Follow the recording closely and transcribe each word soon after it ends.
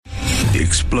The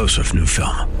explosive new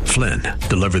film, Flynn,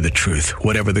 deliver the truth,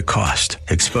 whatever the cost,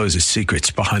 exposes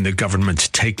secrets behind the government's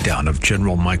takedown of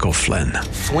General Michael Flynn.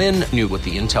 Flynn knew what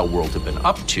the intel world had been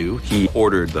up to. He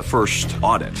ordered the first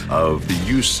audit of the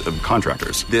use of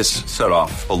contractors. This set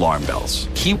off alarm bells.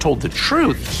 He told the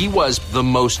truth. He was the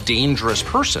most dangerous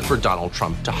person for Donald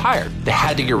Trump to hire. They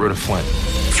had to get rid of Flynn.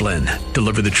 Flynn,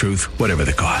 deliver the truth, whatever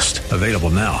the cost. Available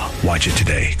now. Watch it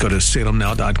today. Go to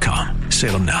salemnow.com.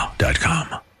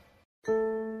 salemnow.com.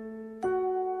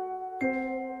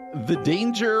 The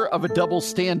danger of a double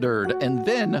standard, and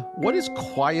then what is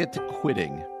quiet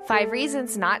quitting? 5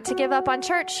 reasons not to give up on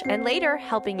church, and later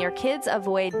helping your kids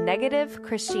avoid negative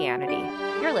Christianity.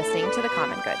 You're listening to The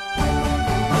Common Good.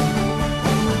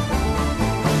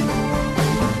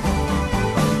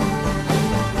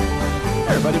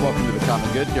 Hey everybody, welcome to The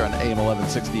Common Good here on AM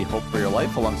 1160 Hope for Your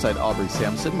Life alongside Aubrey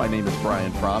Sampson. My name is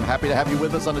Brian Fromm. Happy to have you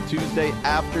with us on a Tuesday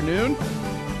afternoon.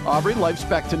 Aubrey, life's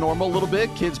back to normal a little bit.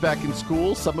 Kids back in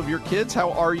school. Some of your kids, how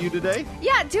are you today?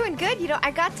 Yeah, doing good. You know, I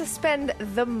got to spend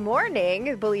the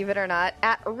morning, believe it or not,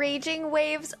 at Raging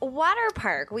Waves Water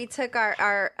Park. We took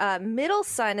our middle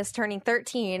son is turning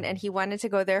 13, and he wanted to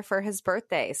go there for his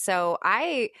birthday. So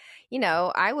I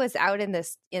was out in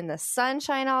the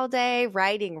sunshine all day,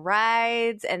 riding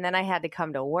rides, and then I had to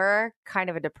come to work. Kind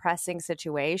of a depressing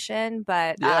situation,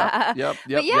 but Yep.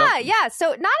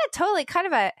 So not a totally kind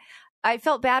of a. I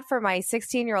felt bad for my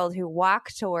 16-year-old who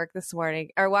walked to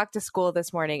school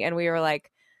this morning, and we were like,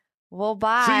 well,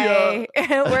 bye.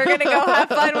 We're going to go have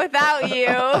fun without you.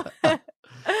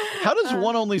 How does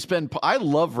one only spend, I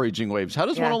love Raging Waves. How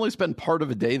does one only spend part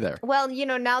of a day there? Well,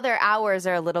 now their hours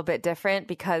are a little bit different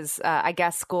because I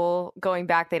guess school going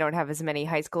back, they don't have as many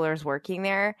high schoolers working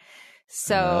there.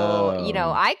 So,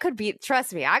 I could be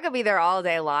there all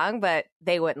day long, but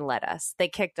they wouldn't let us. They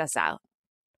kicked us out.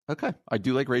 Okay. I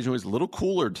do like Raging Waves. A little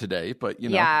cooler today, but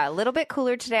Yeah, a little bit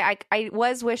cooler today. I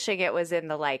was wishing it was in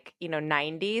the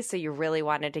 90s, so you really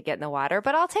wanted to get in the water,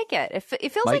 but I'll take it. It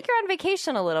feels like you're on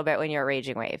vacation a little bit when you're at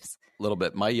Raging Waves. A little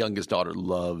bit. My youngest daughter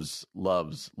loves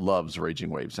Raging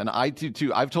Waves. And I do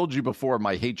too. I've told you before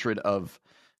my hatred of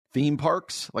theme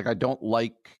parks. Like I don't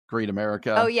like Great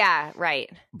America. Oh, yeah, right.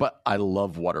 But I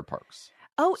love water parks.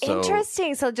 Oh,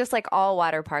 interesting. So just like all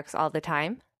water parks all the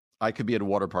time? I could be at a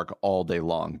water park all day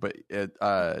long, but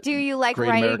do you like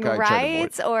riding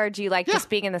rides, or do you like just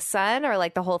being in the sun, or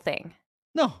like the whole thing?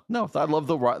 No. I love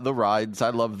the rides.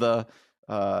 I love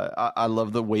I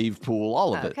love the wave pool,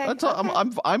 all of it. That's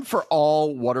all, I'm for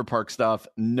all water park stuff.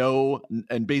 No,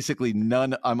 and basically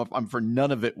none. I'm for none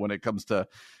of it when it comes to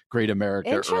Great America.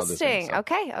 Interesting. Or other things. So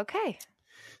okay.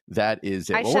 That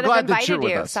is it. I should have invited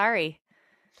you. Sorry.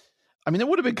 I mean, it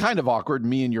would have been kind of awkward,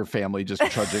 me and your family just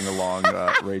trudging along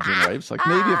Raging Waves. Like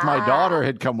maybe if my daughter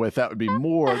had come with, that would have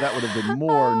been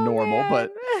more normal. Man.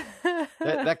 But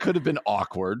that could have been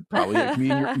awkward. Probably like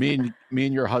me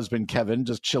and your husband Kevin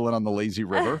just chilling on the lazy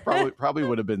river. Probably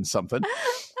would have been something.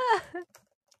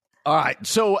 All right.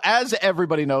 So as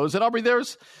everybody knows, and Aubrey,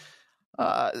 there's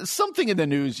something in the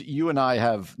news you and I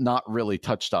have not really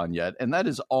touched on yet, and that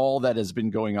is all that has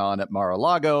been going on at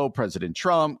Mar-a-Lago, President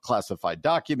Trump, classified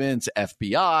documents,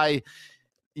 FBI.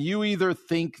 You either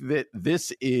think that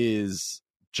this is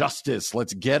justice,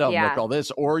 let's get them, like all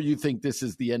this, or you think this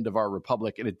is the end of our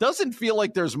republic, and it doesn't feel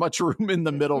like there's much room in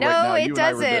the middle right now. No, it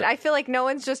doesn't. I feel like no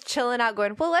one's just chilling out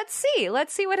going, well, let's see what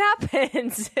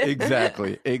happens.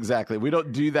 Exactly. We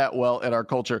don't do that well in our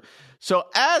culture. So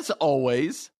as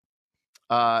always,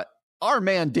 our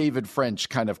man David French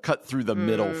kind of cut through the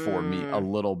middle for me a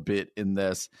little bit in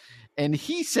this. And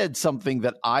he said something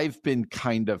that I've been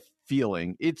kind of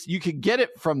feeling. You could get it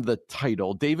from the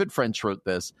title. David French wrote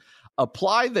this: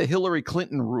 apply the Hillary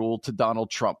Clinton rule to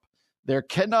Donald Trump. There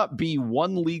cannot be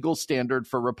one legal standard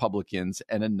for Republicans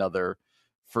and another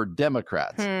for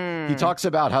Democrats. He talks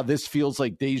about how this feels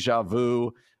like deja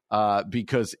vu.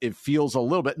 Because it feels a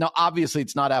little bit. Now, obviously,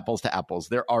 it's not apples to apples.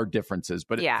 There are differences,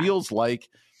 but it feels like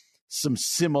some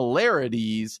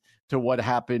similarities to what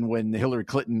happened when Hillary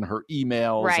Clinton, her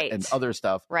emails and other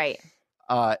stuff. Right.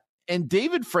 And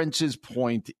David French's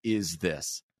point is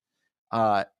this.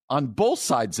 On both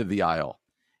sides of the aisle,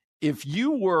 if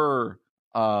you were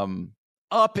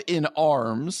up in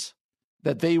arms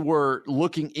that they were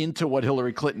looking into what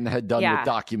Hillary Clinton had done with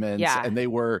documents and they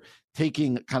were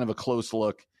taking kind of a close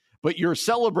look, but you're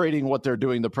celebrating what they're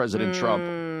doing to President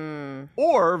Trump,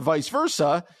 or vice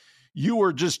versa, you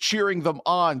were just cheering them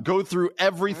on, go through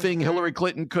everything Hillary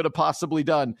Clinton could have possibly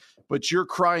done, but you're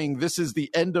crying, this is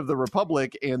the end of the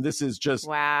republic, and this is just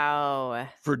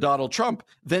for Donald Trump,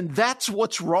 then that's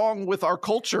what's wrong with our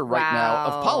culture right now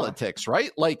of politics,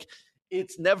 right? Like,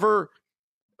 it's never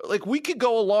like we could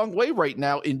go a long way right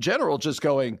now in general, just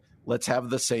going, let's have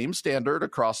the same standard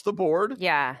across the board.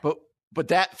 Yeah. But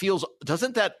that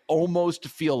doesn't that almost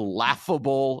feel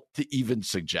laughable to even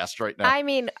suggest right now? I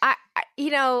mean,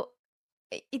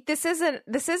 this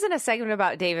isn't a segment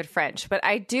about David French, but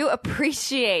I do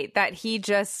appreciate that he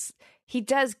does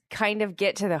kind of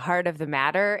get to the heart of the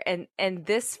matter, and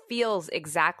this feels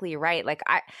exactly right. Like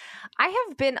I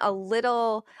have been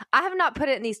I have not put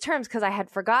it in these terms because I had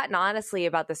forgotten honestly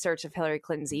about the search of Hillary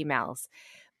Clinton's emails.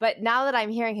 But now that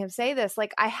I'm hearing him say this,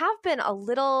 like I have been a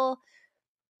little,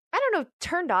 I don't know,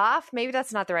 turned off. Maybe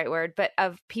that's not the right word, but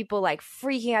of people like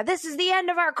freaking out. This is the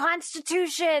end of our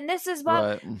Constitution. This is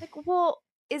what, like, well,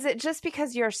 is it just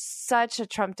because you're such a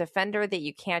Trump defender that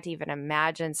you can't even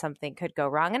imagine something could go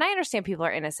wrong? And I understand people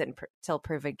are innocent until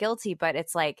proven guilty, but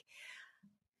it's like,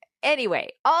 anyway,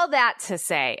 all that to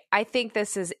say, I think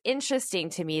this is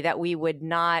interesting to me that we would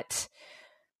not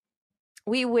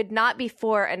be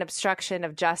for an obstruction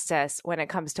of justice when it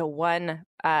comes to one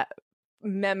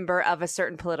member of a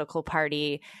certain political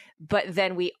party, but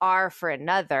then we are for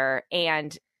another.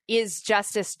 And is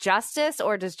justice,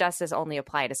 or does justice only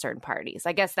apply to certain parties?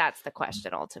 I guess that's the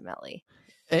question ultimately.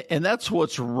 And that's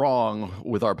what's wrong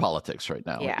with our politics right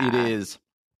now. Yeah.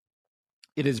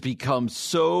 It has become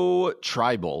so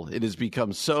tribal. It has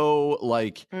become so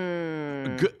like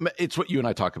good. It's what you and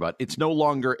I talk about. It's no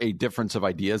longer a difference of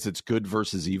ideas. It's good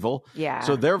versus evil. Yeah.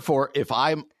 So therefore,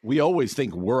 we always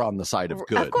think we're on the side of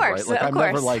good. Of course, right? Like I'm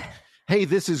never like, hey,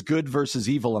 this is good versus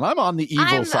evil, and I'm on the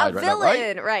evil side right now,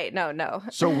 right? Right? No.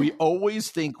 So we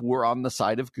always think we're on the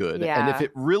side of good, Yeah. and if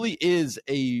it really is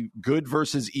a good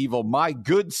versus evil, my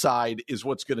good side is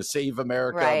what's going to save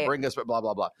America, Right. bring us, blah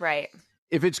blah blah. Right.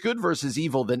 If it's good versus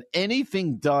evil, then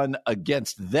anything done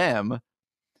against them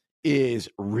is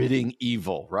ridding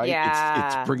evil, right?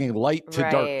 Yeah. It's bringing light to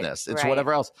Right, darkness. It's right.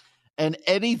 whatever else. And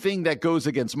anything that goes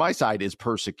against my side is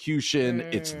persecution.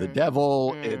 It's the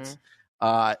devil. It's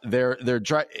they're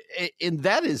and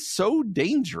that is so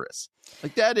dangerous.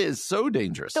 Like that is so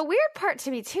dangerous. The weird part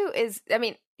to me too is, I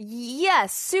mean,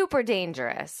 yes, super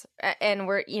dangerous, and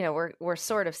we're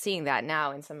sort of seeing that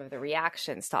now in some of the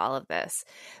reactions to all of this.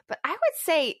 But I would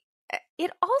say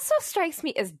it also strikes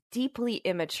me as deeply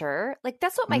immature. Like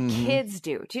that's what my kids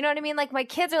do. Do you know what I mean? Like my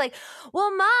kids are like,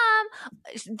 "Well, Mom,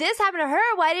 this happened to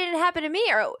her. Why didn't it happen to me?"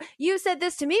 Or "You said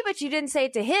this to me, but you didn't say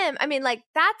it to him." I mean, like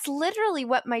that's literally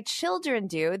what my children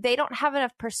do. They don't have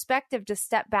enough perspective to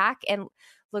step back and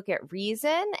look at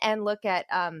reason and look at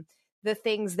the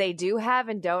things they do have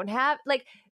and don't have. Like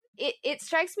it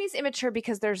strikes me as immature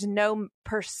because there's no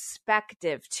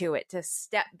perspective to it to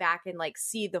step back and like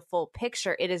see the full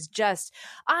picture. It is just,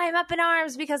 I'm up in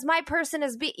arms because my person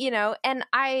is and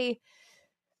I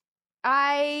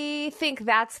think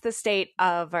that's the state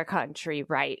of our country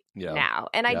right now.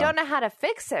 And I don't know how to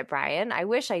fix it, Brian. I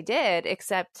wish I did,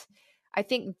 except I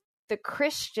think the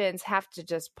Christians have to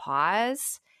just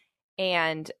pause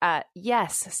and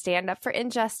yes, stand up for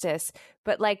injustice,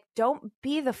 but like don't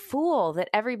be the fool that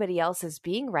everybody else is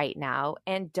being right now,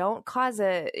 and don't cause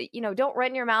don't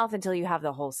run your mouth until you have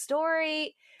the whole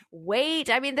story.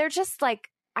 Wait. I mean, they're just like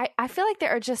I feel like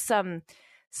there are just some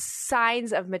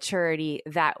signs of maturity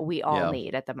that we all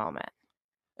need at the moment.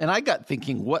 And I got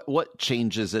thinking, what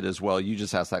changes it as well? You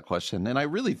just asked that question. And I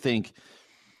really think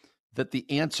that the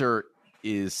answer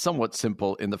is somewhat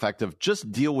simple in the fact of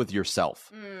just deal with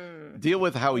yourself. Deal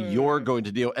with how you're going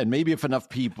to deal. And maybe if enough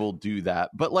people do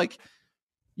that. But like,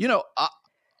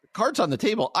 cards on the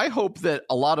table. I hope that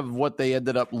a lot of what they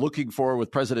ended up looking for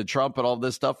with President Trump and all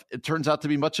this stuff, it turns out to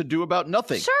be much ado about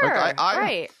nothing. Sure, like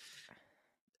right.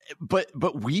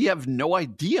 But we have no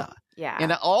idea. Yeah.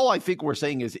 And all I think we're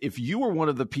saying is if you were one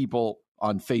of the people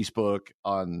on Facebook,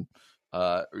 on,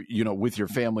 with your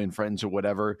family and friends or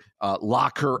whatever,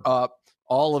 lock her up,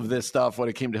 all of this stuff when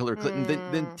it came to Hillary Clinton,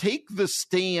 then take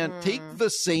the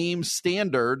same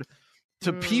standard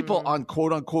to people on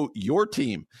quote unquote your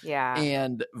team,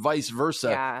 and vice versa.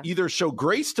 Yeah. Either show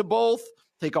grace to both,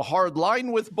 take a hard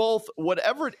line with both,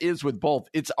 whatever it is with both.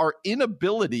 It's our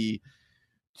inability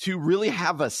to really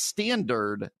have a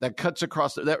standard that cuts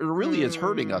across that really is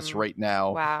hurting us right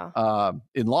now. Wow.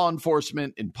 In law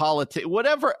enforcement, in politics,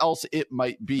 whatever else it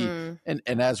might be. And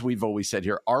as we've always said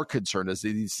here, our concern is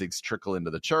that these things trickle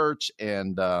into the church.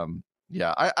 And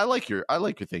I like your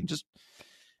thing. Just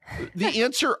the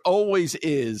answer always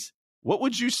is, what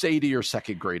would you say to your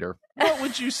second grader? What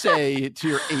would you say to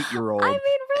your 8-year-old? I mean,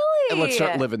 really? And let's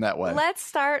start living that way. Let's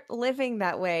start living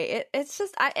that way. It's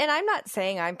just, and I'm not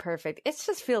saying I'm perfect. It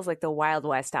just feels like the Wild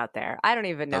West out there. I don't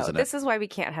even know. Doesn't it? This is why we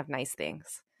can't have nice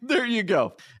things. There you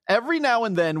go. Every now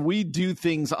and then we do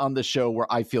things on the show where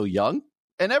I feel young.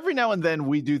 And every now and then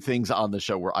we do things on the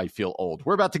show where I feel old.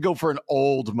 We're about to go for an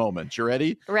old moment. You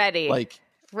ready? Ready.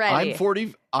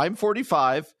 Ready. I'm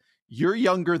 45. You're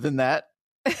younger than that.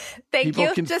 Thank People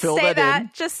you. can Just fill say that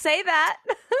in. Just say that.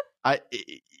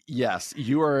 Yes,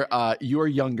 you are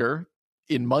younger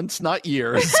in months, not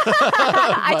years.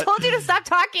 I told you to stop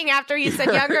talking after you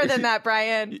said younger than that,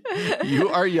 Brian. You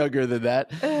are younger than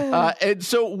that. And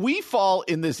so we fall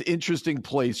in this interesting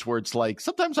place where it's like,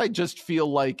 sometimes I just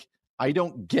feel like I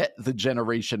don't get the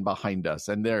generation behind us.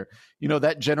 And they're,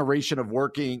 that generation of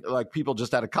working, like people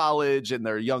just out of college and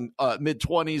they're young,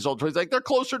 mid-20s, old 20s, like they're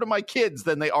closer to my kids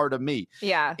than they are to me.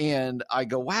 Yeah. And I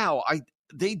go, wow,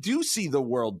 they do see the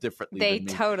world differently They than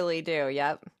me. totally do,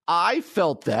 yep. I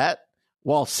felt that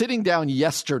while sitting down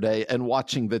yesterday and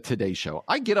watching the Today Show.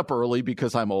 I get up early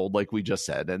because I'm old, like we just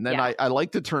said. And then I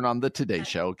like to turn on the Today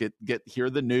Show, hear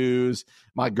the news,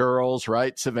 my girls,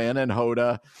 right? Savannah and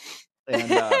Hoda. And,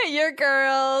 your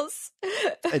girls.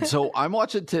 And so I'm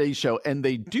watching Today's Show, and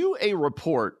they do a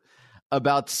report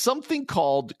about something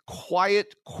called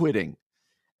quiet quitting.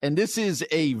 And this is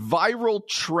a viral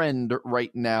trend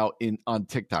right now on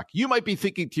TikTok. You might be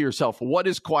thinking to yourself, what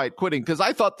is quiet quitting? Because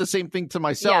I thought the same thing to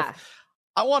myself. Yeah.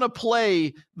 I want to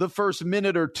play the first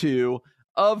minute or two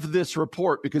of this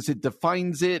report because it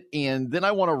defines it, and then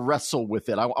I want to wrestle with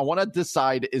it. I want to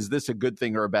decide, is this a good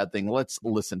thing or a bad thing? Let's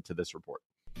listen to this report.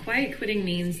 Quiet quitting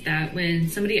means that when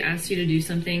somebody asks you to do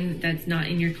something that's not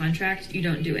in your contract, you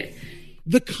don't do it.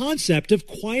 The concept of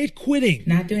quiet quitting,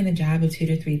 not doing the job of 2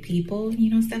 to 3 people,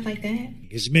 stuff like that,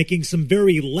 is making some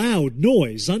very loud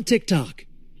noise on TikTok.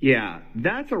 Yeah,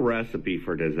 that's a recipe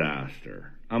for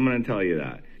disaster. I'm going to tell you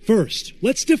that. First,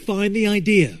 let's define the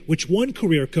idea, which one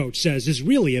career coach says is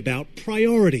really about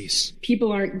priorities.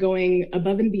 People aren't going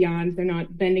above and beyond. They're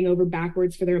not bending over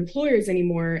backwards for their employers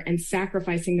anymore and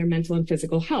sacrificing their mental and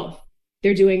physical health.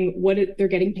 They're doing what they're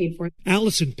getting paid for.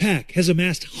 Allison Peck has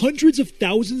amassed hundreds of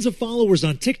thousands of followers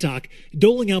on TikTok,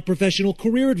 doling out professional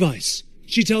career advice.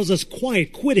 She tells us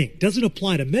quiet quitting doesn't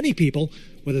apply to many people,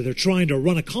 whether they're trying to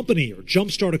run a company or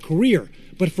jumpstart a career.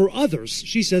 But for others,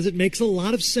 she says it makes a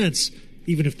lot of sense,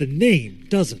 even if the name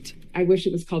doesn't. I wish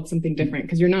it was called something different,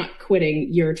 because you're not quitting,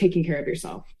 you're taking care of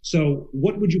yourself. So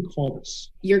what would you call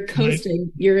this? You're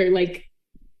coasting. You're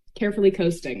carefully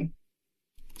coasting.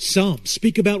 Some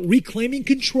speak about reclaiming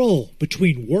control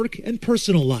between work and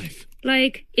personal life.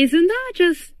 Isn't that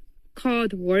just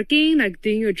called working,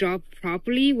 doing your job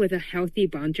properly with a healthy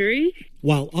boundary?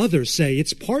 While others say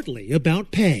it's partly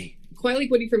about pay. Quietly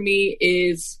quitting for me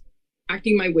is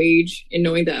acting my wage and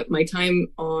knowing that my time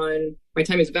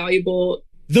is valuable.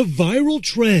 The viral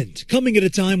trend coming at a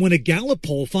time when a Gallup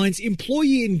poll finds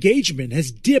employee engagement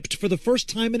has dipped for the first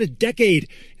time in a decade,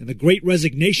 and the great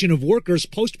resignation of workers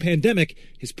post-pandemic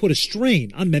has put a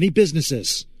strain on many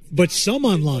businesses. But some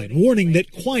online warning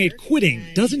that quiet quitting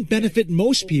doesn't benefit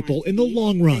most people in the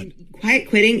long run. Quiet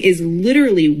quitting is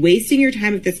literally wasting your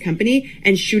time at this company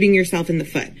and shooting yourself in the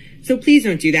foot. So please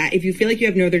don't do that. If you feel like you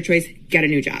have no other choice, get a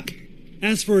new job.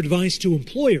 As for advice to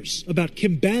employers about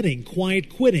combating quiet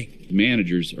quitting,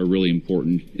 managers are really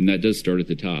important, and that does start at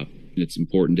the top. It's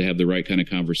important to have the right kind of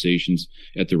conversations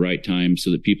at the right time so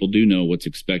that people do know what's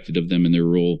expected of them in their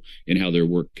role and how their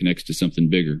work connects to something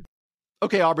bigger.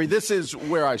 Okay, Aubrey, this is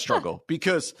where I struggle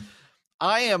because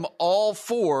I am all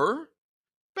for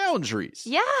boundaries.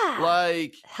 Yeah.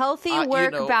 Healthy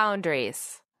work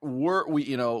boundaries.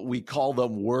 We call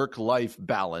them work-life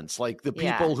balance. Like the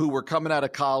people who were coming out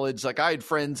of college, I had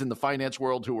friends in the finance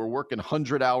world who were working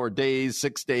 100-hour days,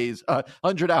 6 days,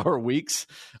 100-hour weeks,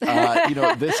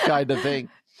 this kind of thing.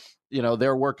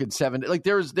 They're working 7.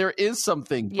 There is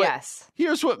something. But yes.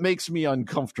 Here's what makes me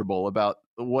uncomfortable about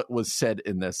what was said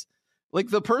in this.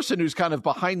 The person who's kind of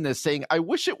behind this saying, I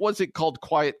wish it wasn't called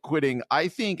quiet quitting. I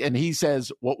think, and he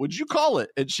says, what would you call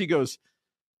it? And she goes,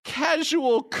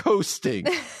 casual coasting.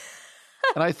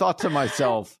 And I thought to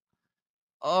myself,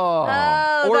 or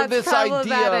that's this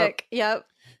problematic. idea. Yep.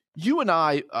 You and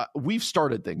I, we've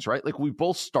started things, right? We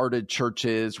both started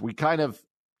churches. We kind of,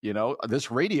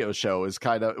 this radio show is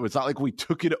it's not like we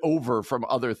took it over from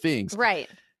other things. Right.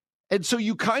 And so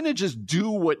you kind of just do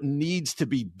what needs to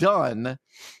be done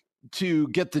to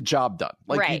get the job done.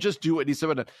 You just do what needs to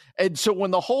be done. And so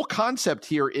when the whole concept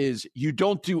here is you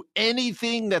don't do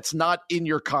anything that's not in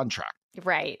your contract.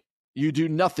 Right. You do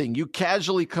nothing. You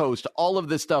casually coast, all of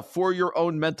this stuff for your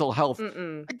own mental health.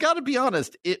 Mm-mm. I got to be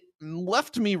honest, it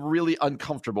left me really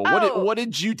uncomfortable. What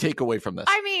did you take away from this?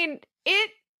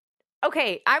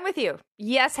 Okay, I'm with you.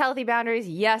 Yes, healthy boundaries.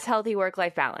 Yes, healthy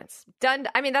work-life balance. Done.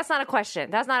 That's not a question.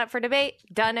 That's not up for debate.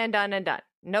 Done and done and done.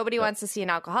 Nobody wants to see an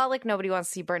alcoholic. Nobody wants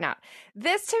to see burnout.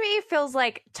 This to me feels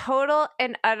like total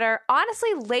and utter, honestly,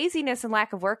 laziness and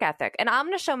lack of work ethic. And I'm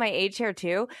going to show my age here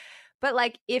too. But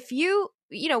like, if you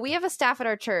know, we have a staff at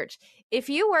our church. If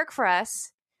you work for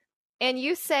us and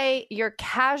you say you're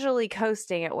casually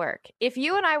coasting at work, if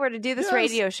you and I were to do this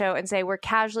radio show and say we're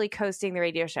casually coasting the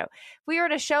radio show, if we were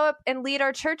to show up and lead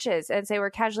our churches and say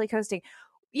we're casually coasting,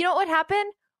 you know what would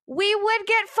happen? We would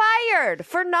get fired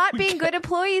for not being good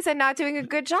employees and not doing a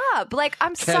good job. Like,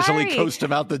 I'm casually sorry. coast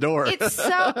them out the door. It's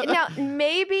so now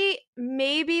maybe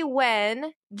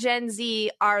when Gen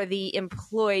Z are the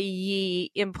employers,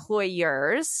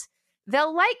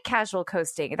 they'll like casual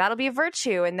coasting. That'll be a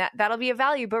virtue and that'll be a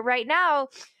value. But right now,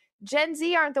 Gen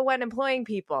Z aren't the one employing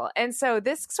people. And so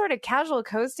this sort of casual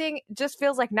coasting just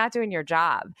feels like not doing your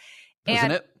job.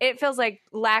 Doesn't And it feels like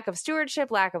lack of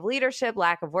stewardship, lack of leadership,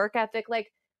 lack of work ethic.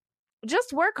 Like,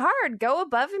 just work hard, go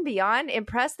above and beyond,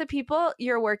 impress the people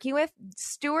you're working with,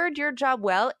 steward your job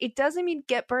well. It doesn't mean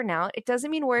get burnout. It doesn't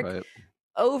mean work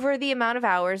over the amount of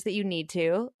hours that you need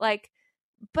to. Like,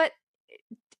 but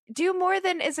do more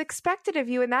than is expected of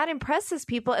you, and that impresses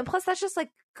people. And plus, that's just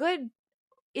like good,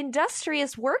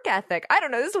 industrious work ethic. I don't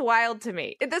know. This is wild to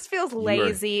me. This feels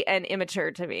lazy and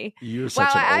immature to me. You're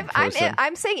such an old person.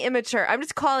 I'm saying immature. I'm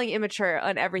just calling immature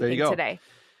on everything today.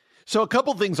 So a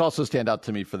couple things also stand out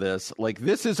to me for this. Like,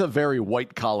 this is a very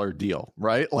white collar deal,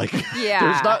 right? Like,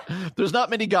 there's not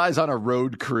many guys on a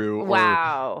road crew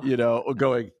or, you know,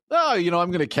 going, oh, you know, I'm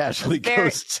going to casually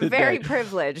coast today. Very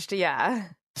privileged. Yeah.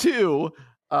 2,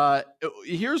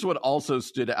 here's what also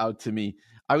stood out to me.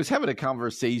 I was having a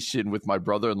conversation with my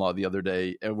brother-in-law the other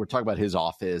day, and we're talking about his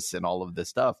office and all of this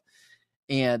stuff.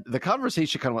 And the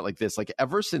conversation kind of went like this, like,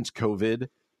 ever since COVID,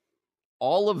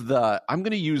 all of the, I'm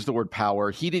going to use the word power.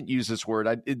 He didn't use this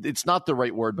word. It's not the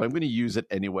right word, but I'm going to use it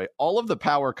anyway. All of the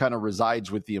power kind of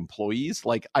resides with the employees.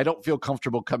 Like, I don't feel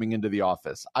comfortable coming into the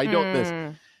office. I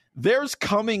don't There's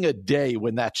coming a day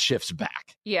when that shifts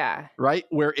back. Yeah. Right?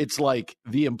 Where it's like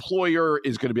the employer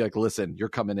is going to be like, listen, you're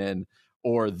coming in,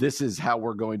 or this is how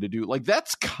we're going to do. Like,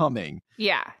 that's coming.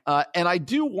 Yeah. And I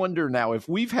do wonder now if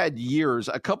we've had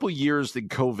a couple years in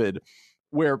COVID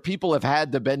where people have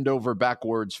had to bend over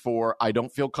backwards for, I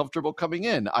don't feel comfortable coming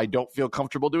in. I don't feel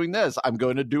comfortable doing this. I'm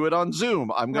going to do it on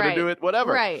Zoom. I'm going to do it,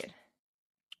 whatever. Right.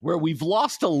 Where we've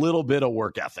lost a little bit of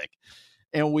work ethic,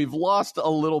 and we've lost a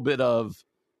little bit of,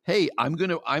 hey, I'm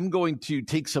going to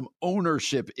take some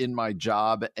ownership in my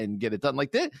job and get it done.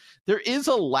 Like that. There is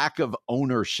a lack of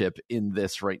ownership in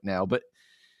this right now, but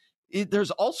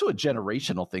there's also a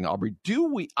generational thing, Aubrey.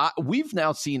 We've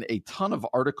now seen a ton of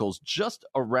articles just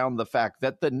around the fact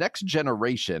that the next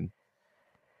generation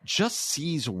just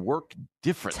sees work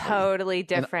differently. Totally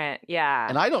different.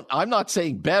 And I'm not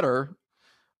saying better,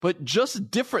 but just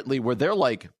differently, where they're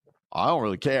like, I don't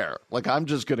really care. Like, I'm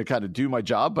just going to kind of do my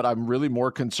job, but I'm really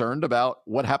more concerned about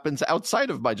what happens outside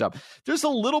of my job. There's a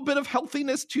little bit of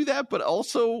healthiness to that, but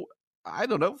also, I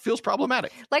don't know, feels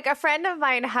problematic. Like, a friend of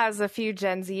mine has a few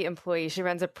Gen Z employees. She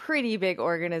runs a pretty big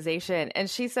organization. And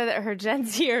she said that her Gen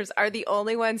Zers are the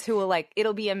only ones who will, like,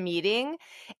 it'll be a meeting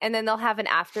and then they'll have an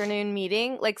afternoon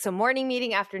meeting, like some morning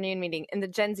meeting, afternoon meeting. And the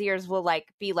Gen Zers will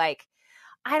be like,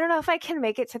 I don't know if I can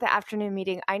make it to the afternoon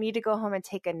meeting. I need to go home and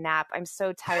take a nap. I'm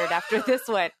so tired after this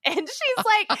one. And she's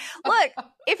like, look,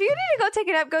 if you need to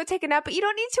go take a nap, but you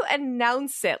don't need to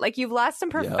announce it. Like, you've lost some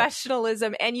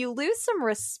professionalism and you lose some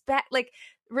respect, like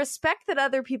respect that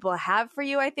other people have for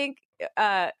you, I think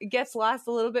gets lost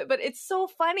a little bit. But it's so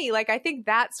funny. Like, I think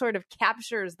that sort of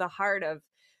captures the heart of,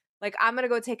 like, I'm going to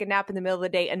go take a nap in the middle of the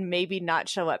day and maybe not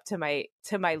show up to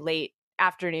my late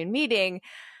afternoon meeting.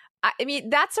 I mean,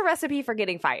 that's a recipe for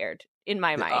getting fired in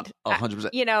my mind.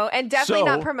 100%. You know, and definitely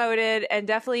not promoted and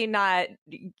definitely not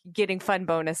getting fun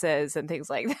bonuses and things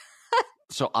like that.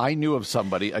 So I knew of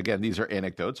somebody, again, these are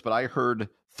anecdotes, but I heard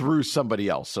through somebody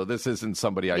else. So this isn't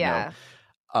somebody I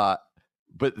know.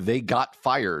 But they got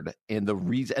fired, and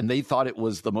they thought it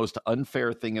was the most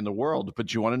unfair thing in the world.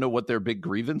 But you want to know what their big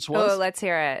grievance was? Oh, let's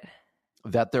hear it.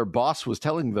 That their boss was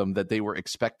telling them that they were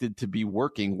expected to be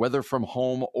working, whether from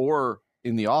home or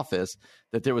in the office,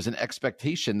 that there was an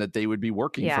expectation that they would be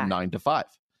working from 9 to 5,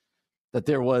 that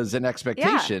there was an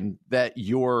expectation that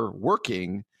you're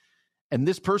working. And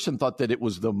this person thought that it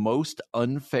was the most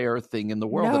unfair thing in the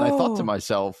world. And I thought to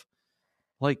myself,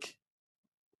 like,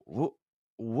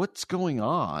 what's going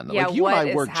on? Yeah, like, you and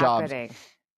I work happening? Jobs,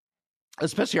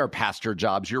 especially our pastor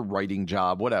jobs, your writing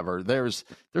job, whatever. There's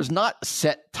not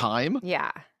set time.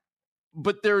 Yeah.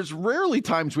 But there's rarely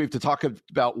times we have to talk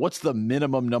about what's the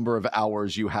minimum number of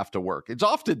hours you have to work. It's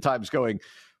oftentimes going,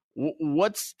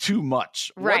 what's too much?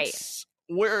 Right.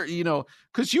 where,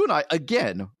 because you and I,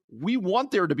 again, we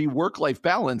want there to be work-life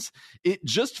balance. It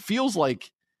just feels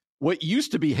like what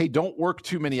used to be, hey, don't work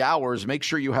too many hours, make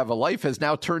sure you have a life, has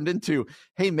now turned into,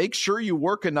 hey, make sure you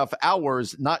work enough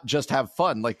hours, not just have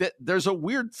fun. Like that, there's a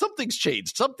weird, something's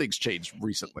changed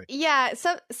recently. Yeah,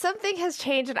 something has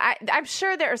changed. And I'm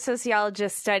sure there are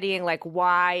sociologists studying like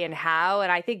why and how.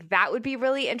 And I think that would be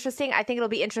really interesting. I think it'll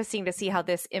be interesting to see how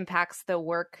this impacts the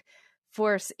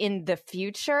workforce in the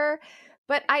future.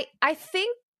 But I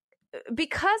think,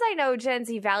 because I know Gen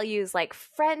Z values like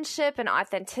friendship and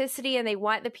authenticity, and they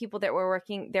want the people that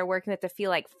they're working with to feel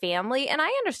like family. And I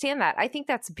understand that. I think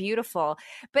that's beautiful.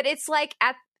 But it's like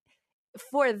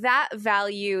for that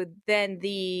value, then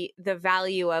the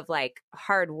value of like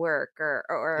hard work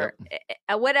or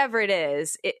whatever it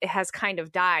is, it has kind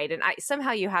of died. And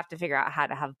somehow you have to figure out how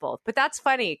to have both. But that's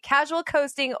funny. Casual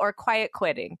coasting or quiet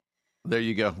quitting. There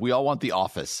you go. We all want the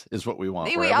office is what we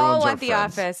want. We all want the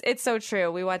office. It's so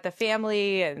true. We want the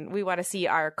family, and we want to see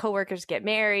our coworkers get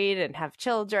married and have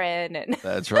children. And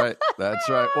That's right. That's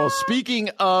right. Well, speaking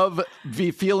of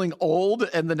feeling old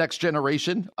and the next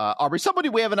generation, Aubrey, somebody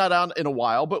we haven't had on in a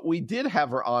while, but we did have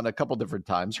her on a couple different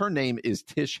times. Her name is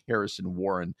Tish Harrison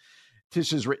Warren. Tish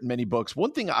has written many books.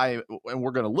 One thing and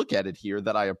we're going to look at it here,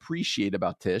 that I appreciate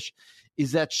about Tish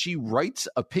is that she writes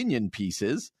opinion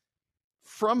pieces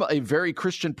from a very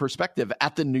Christian perspective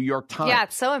at the New York Times. Yeah,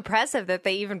 it's so impressive that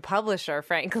they even publish her,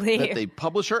 frankly. That they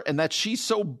publish her, and that she's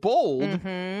so bold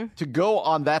to go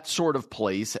on that sort of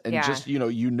place and just,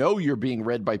 you're being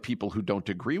read by people who don't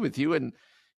agree with you. And,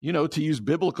 to use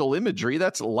biblical imagery,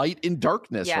 that's light in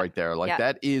darkness right there. Like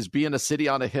that is being a city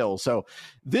on a hill. So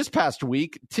this past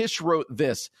week, Tish wrote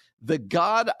this: "The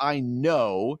God I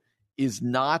know is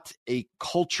not a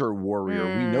culture warrior."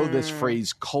 We know this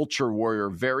phrase culture warrior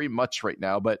very much right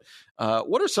now, but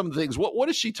what are some of the things, what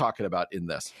is she talking about in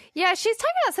this? Yeah, she's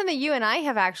talking about something you and I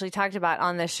have actually talked about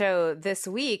on the show this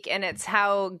week, and it's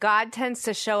how God tends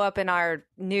to show up in our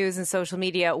news and social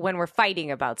media when we're fighting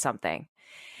about something.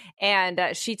 And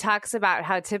she talks about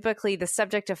how typically the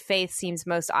subject of faith seems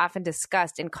most often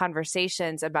discussed in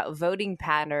conversations about voting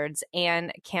patterns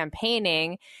and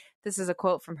campaigning. This is a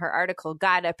quote from her article.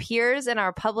 "God appears in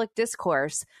our public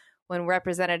discourse when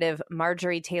Representative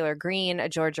Marjorie Taylor Greene, a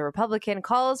Georgia Republican,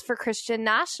 calls for Christian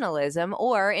nationalism,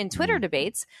 or in Twitter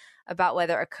debates about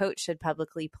whether a coach should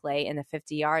publicly play in the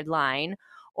 50-yard line,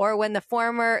 or when the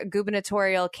former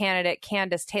gubernatorial candidate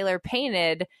Candace Taylor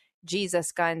painted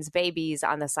Jesus Guns Babies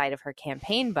on the side of her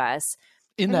campaign bus."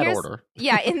 In that order.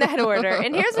 Yeah, in that order.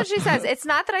 And here's what she says. "It's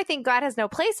not that I think God has no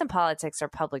place in politics or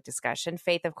public discussion.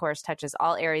 Faith, of course, touches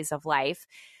all areas of life."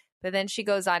 But then she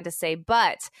goes on to say,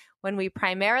 "But when we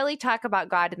primarily talk about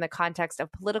God in the context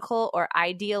of political or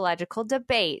ideological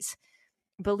debate,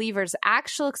 believers'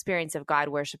 actual experience of God,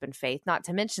 worship, and faith, not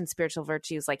to mention spiritual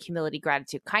virtues like humility,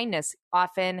 gratitude, kindness,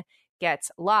 often gets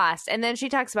lost." And then she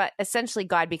talks about essentially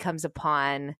God becomes a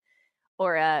pawn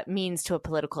or a means to a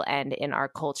political end in our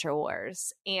culture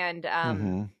wars.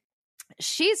 And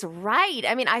she's right.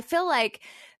 I mean, I feel like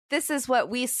this is what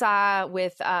we saw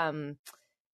with I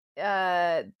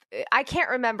can't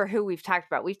remember who we've talked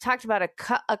about. We've talked about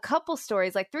a couple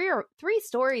stories, like three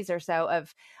stories or so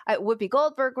of Whoopi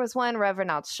Goldberg was one,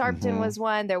 Reverend Al Sharpton was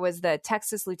one. There was the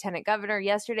Texas lieutenant governor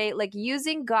yesterday, like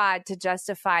using God to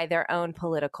justify their own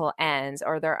political ends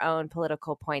or their own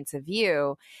political points of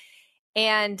view.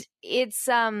 And it's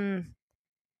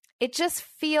it just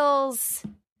feels,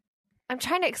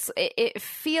 it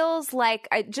feels like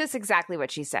just exactly what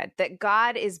she said, that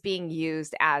God is being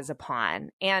used as a pawn.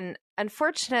 And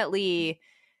unfortunately,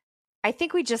 I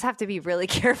think we just have to be really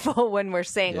careful when we're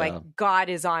saying like God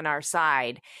is on our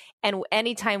side. And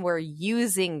anytime we're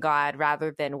using God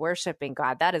rather than worshiping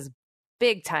God, that is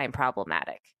big time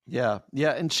problematic. Yeah.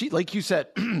 Yeah. And she, like you said,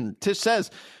 Tish says,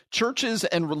 churches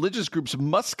and religious groups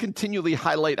must continually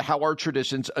highlight how our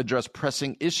traditions address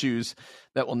pressing issues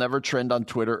that will never trend on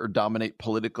Twitter or dominate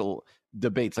political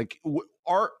debates. Like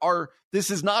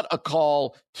this is not a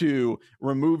call to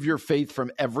remove your faith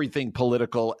from everything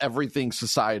political, everything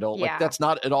societal. Like that's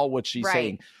not at all what she's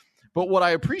saying. But what I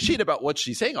appreciate about what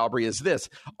she's saying, Aubrey, is this: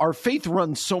 our faith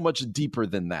runs so much deeper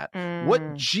than that.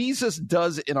 What Jesus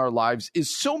does in our lives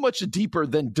is so much deeper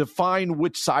than define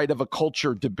which side of a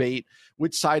culture debate,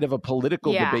 which side of a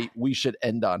political debate we should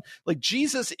end on. Like,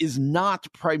 Jesus is not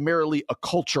primarily a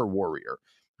culture warrior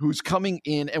who's coming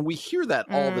in, and we hear that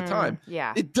all the time.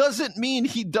 Yeah. It doesn't mean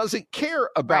he doesn't care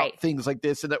about things like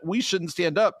this and that we shouldn't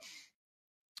stand up.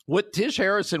 What Tish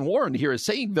Harrison Warren here is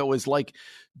saying, though, is like,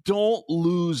 don't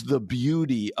lose the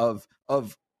beauty of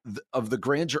the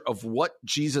grandeur of what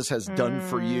Jesus has done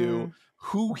for you,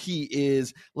 who he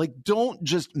is. Like, don't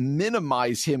just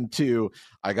minimize him to,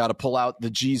 I got to pull out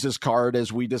the Jesus card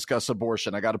as we discuss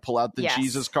abortion. I got to pull out the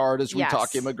Jesus card as we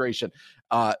talk immigration,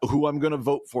 who I'm going to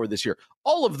vote for this year.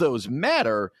 All of those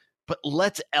matter, but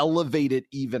let's elevate it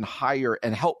even higher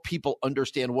and help people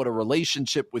understand what a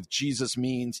relationship with Jesus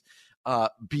means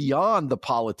beyond the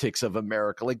politics of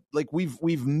America. Like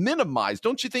we've minimized,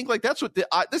 don't you think? Like, that's what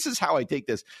this is how I take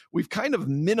this. We've kind of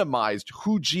minimized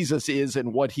who Jesus is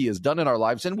and what he has done in our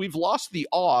lives, and we've lost the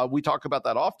awe, we talk about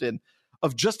that often,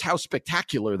 of just how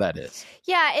spectacular that is.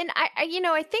 Yeah, and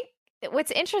I think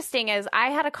what's interesting is I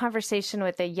had a conversation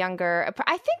with a younger,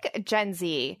 I think Gen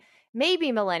Z,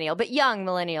 maybe millennial, but young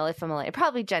millennial, if a millennial,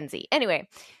 probably Gen Z. Anyway,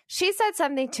 she said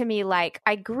something to me like,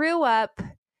 I grew up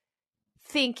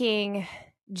thinking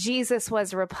Jesus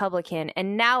was a Republican,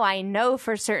 and now I know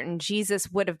for certain Jesus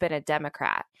would have been a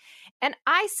Democrat. And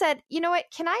I said, you know what,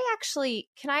 can I actually,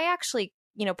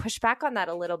 push back on that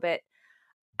a little bit?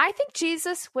 I think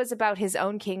Jesus was about his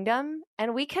own kingdom,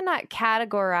 and we cannot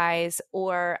categorize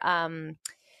or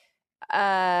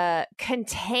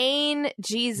contain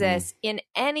Jesus in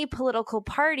any political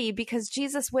party, because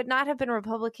Jesus would not have been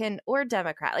Republican or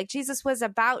Democrat. Like, Jesus was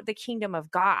about the kingdom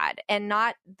of God and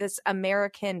not this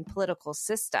American political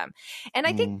system. And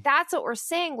I think that's what we're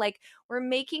saying. Like, we're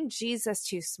making Jesus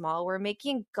too small. We're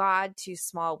making God too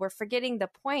small. We're forgetting the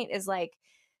point is, like,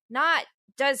 not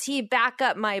does he back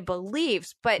up my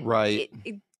beliefs, but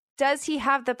does he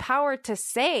have the power to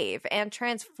save and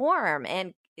transform,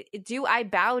 and do I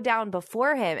bow down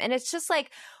before him? And it's just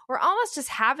like, we're almost just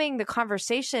having the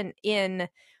conversation in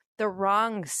the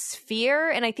wrong sphere.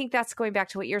 And I think that's going back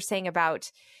to what you're saying about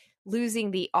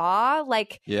losing the awe.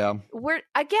 Like,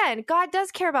 God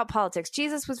does care about politics.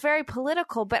 Jesus was very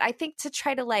political, but I think to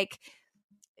try to like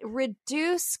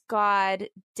reduce God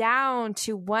down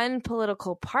to one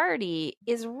political party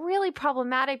is really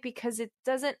problematic, because it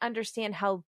doesn't understand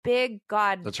how big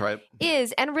God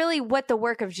is and really what the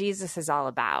work of Jesus is all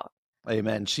about.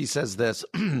 Amen. She says this,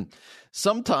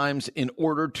 sometimes in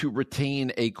order to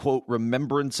retain a, quote,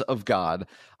 remembrance of God,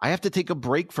 I have to take a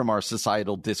break from our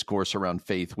societal discourse around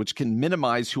faith, which can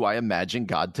minimize who I imagine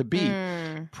God to be.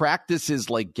 Practices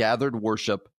like gathered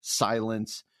worship,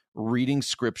 silence, reading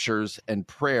scriptures, and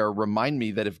prayer remind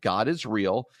me that if God is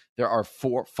real, there are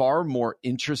far more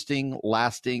interesting,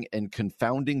 lasting, and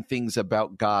confounding things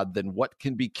about God than what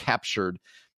can be captured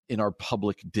in our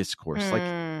public discourse. Like,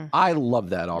 I love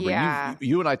that, Aubrey. Yeah.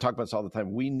 You and I talk about this all the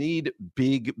time. We need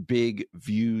big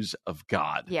views of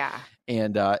God. Yeah.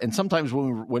 And sometimes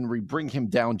when we bring him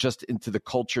down just into the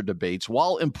culture debates,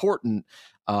 while important,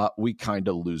 we kind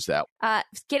of lose that.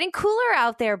 It's getting cooler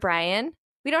out there, Brian.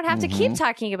 We don't have to keep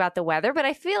talking about the weather, but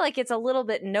I feel like it's a little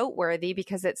bit noteworthy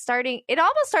because it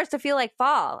almost starts to feel like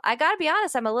fall. I got to be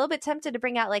honest, I'm a little bit tempted to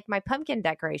bring out like my pumpkin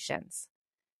decorations.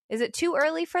 Is it too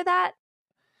early for that?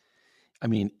 I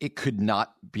mean, it could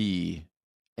not be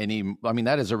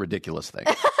that is a ridiculous thing.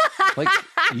 Like,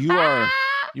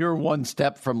 you're one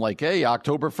step from like, hey,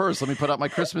 October 1st, let me put out my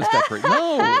Christmas decoration.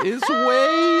 No, it's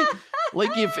way...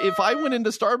 Like, if I went into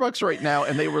Starbucks right now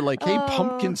and they were like, hey,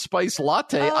 pumpkin spice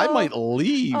latte, I might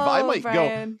leave. I might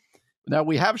go. Now,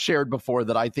 we have shared before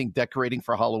that I think decorating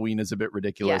for Halloween is a bit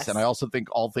ridiculous. Yes. And I also think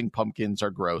all things pumpkins are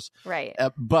gross. Right.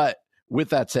 But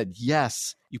with that said,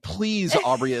 yes, you please,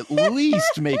 Aubrey, at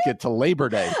least make it to Labor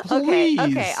Day. Please.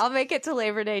 Okay. I'll make it to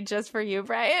Labor Day just for you,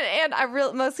 Brian. And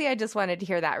I just wanted to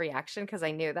hear that reaction because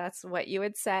I knew that's what you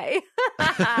would say.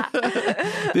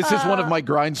 This is one of my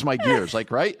grinds my gears, like,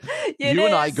 right? You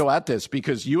and I go at this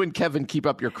because you and Kevin keep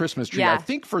up your Christmas tree, I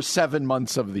think, for 7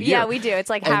 months of the year. Yeah, we do. It's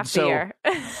like half the year.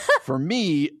 For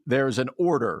me, there's an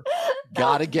order. You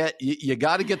got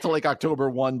to get to like October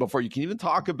 1 before you can even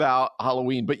talk about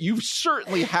Halloween, but you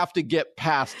certainly have to get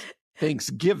past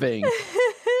Thanksgiving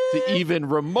to even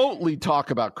remotely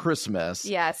talk about Christmas.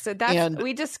 Yeah, so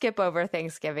we just skip over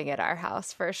Thanksgiving at our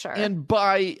house for sure. And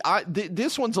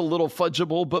this one's a little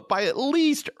fudgeable, but by at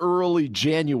least early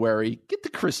January, get the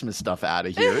Christmas stuff out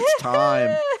of here. It's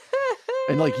time.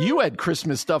 And like, you had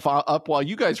Christmas stuff up while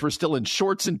you guys were still in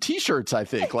shorts and t-shirts, I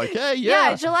think. Like, hey,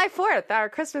 yeah. July 4th, our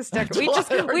Christmas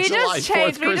decoration. We just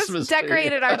changed. We just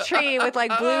decorated our tree with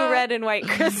like blue, red, and white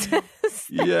Christmas.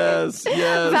 Yes.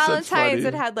 Valentine's,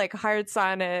 it had like hearts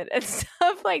on it and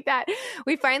stuff like that.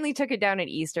 We finally took it down at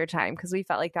Easter time because we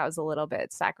felt like that was a little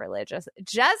bit sacrilegious.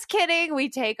 Just kidding. We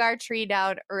take our tree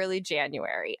down early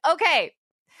January. Okay.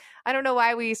 I don't know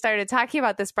why we started talking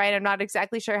about this, Brian. I'm not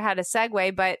exactly sure how to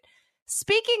segue, but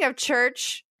speaking of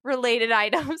church-related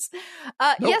items,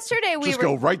 yesterday we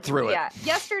go right through it. Yeah,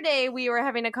 yesterday we were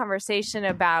having a conversation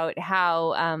about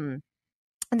how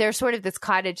there's sort of this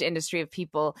cottage industry of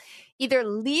people either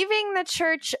leaving the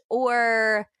church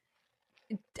or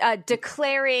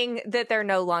declaring that they're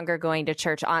no longer going to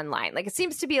church online. Like, it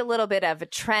seems to be a little bit of a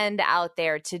trend out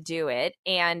there to do it.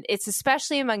 And it's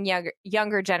especially among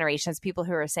younger generations, people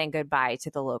who are saying goodbye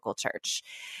to the local church.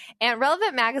 And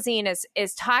Relevant Magazine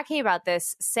is talking about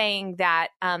this, saying that,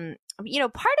 part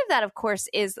of that, of course,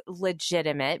 is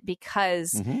legitimate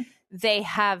because they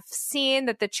have seen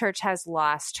that the church has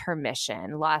lost her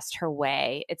mission, lost her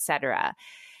way, etc.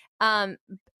 And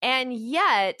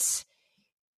yet,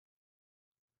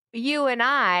 you and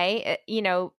I,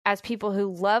 as people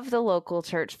who love the local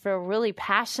church, feel really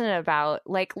passionate about,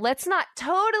 like, let's not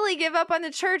totally give up on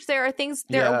the church. There are things,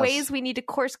 there are ways we need to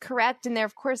course correct. And there,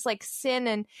 of course, like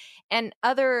sin and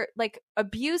other, like,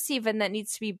 abuse even, that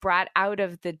needs to be brought out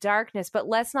of the darkness. But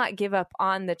let's not give up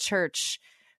on the church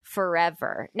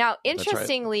forever. Now,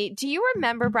 interestingly, do you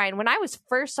remember, Brian, when I was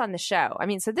first on the show? I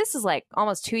mean, so this is like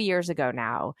almost 2 years ago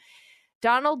now.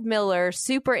 Donald Miller,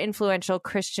 super influential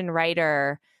Christian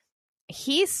writer,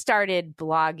 he started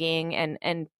blogging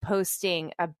and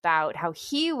posting about how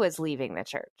he was leaving the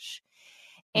church.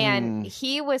 And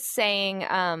he was saying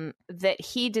that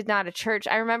he did not a church.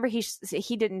 I remember he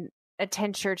didn't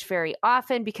attend church very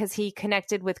often because he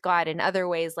connected with God in other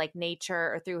ways, like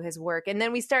nature or through his work. And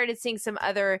then we started seeing some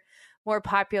other more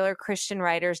popular Christian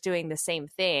writers doing the same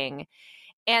thing.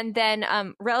 And then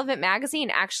Relevant Magazine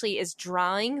actually is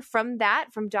drawing from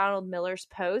Donald Miller's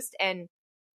post. And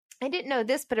I didn't know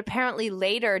this, but apparently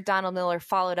later Donald Miller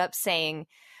followed up saying,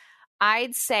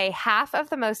 I'd say half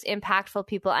of the most impactful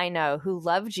people I know who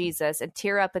love Jesus and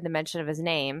tear up in the mention of his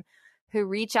name, who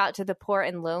reach out to the poor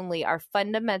and lonely, are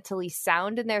fundamentally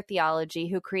sound in their theology,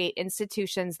 who create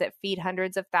institutions that feed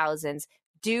hundreds of thousands,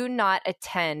 do not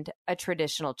attend a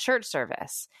traditional church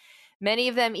service. Many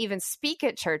of them even speak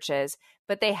at churches,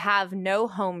 but they have no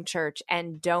home church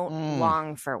and don't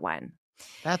long for one.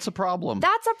 That's a problem.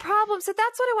 That's a problem. So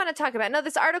that's what I want to talk about. Now,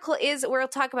 this article we'll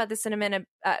talk about this in a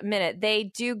minute.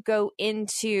 They do go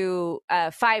into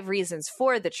 5 reasons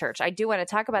for the church. I do want to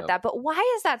talk about that. But why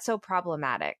is that so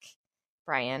problematic,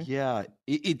 Brian? Yeah,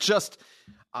 it just,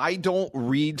 I don't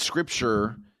read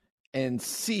scripture and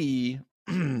see,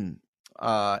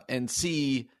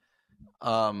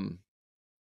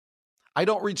 I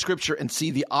don't read scripture and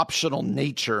see the optional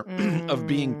nature of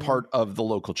being part of the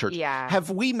local church. Yeah. Have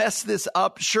we messed this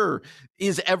up? Sure.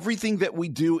 Is everything that we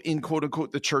do in quote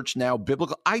unquote the church now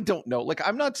biblical? I don't know. Like,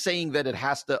 I'm not saying that it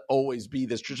has to always be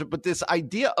this church, but this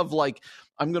idea of like,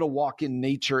 I'm going to walk in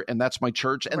nature and that's my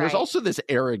church. And there's also this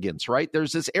arrogance, right?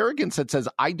 There's this arrogance that says,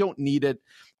 I don't need it.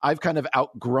 I've kind of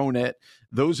outgrown it.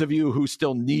 Those of you who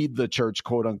still need the church,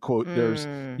 quote unquote, there's,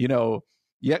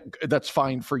 yeah, that's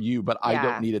fine for you, but I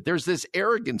don't need it. There's this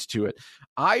arrogance to it.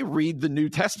 I read the New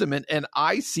Testament and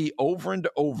I see over and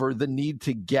over the need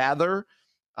to gather,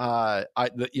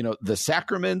 the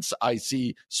sacraments. I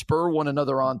see spur one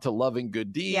another on to loving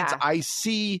good deeds. Yeah. I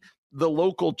see the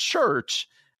local church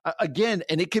again,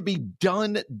 and it could be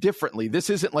done differently.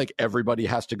 This isn't like everybody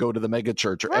has to go to the mega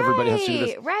church or everybody has to do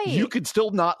this. Right. You could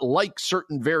still not like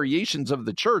certain variations of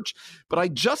the church, but I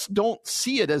just don't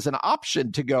see it as an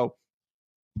option to go,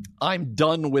 I'm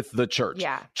done with the church.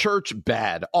 Yeah. Church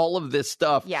bad. All of this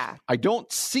stuff. Yeah. I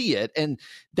don't see it. And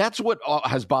that's what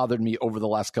has bothered me over the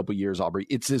last couple of years, Aubrey.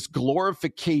 It's this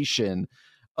glorification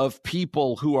of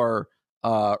people who are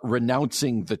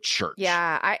renouncing the church.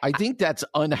 Yeah. I think that's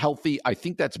unhealthy. I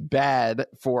think that's bad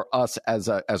for us as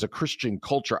a Christian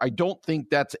culture. I don't think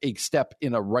that's a step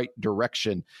in a right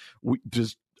direction.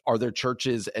 Are there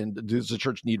churches and does the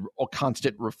church need a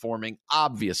constant reforming?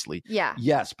 Obviously. Yeah.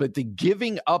 Yes. But the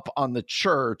giving up on the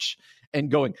church and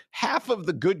going, half of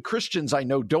the good Christians I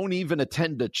know don't even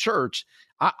attend a church.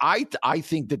 I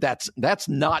think that's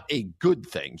not a good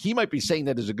thing. He might be saying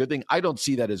that as a good thing. I don't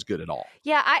see that as good at all.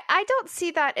 Yeah, I don't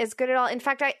see that as good at all. In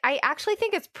fact, I actually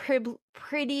think it's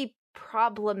pretty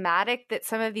problematic that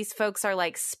some of these folks are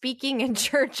like speaking in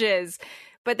churches,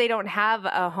 but they don't have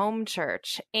a home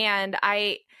church. And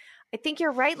I think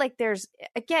you're right. Like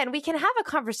again, we can have a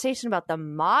conversation about the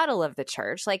model of the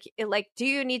church. Like, do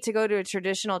you need to go to a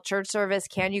traditional church service?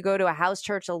 Can you go to a house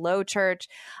church, a low church?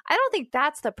 I don't think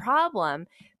that's the problem.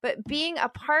 But being a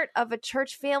part of a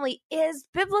church family is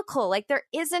biblical. Like, there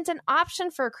isn't an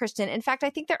option for a Christian. In fact, I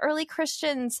think the early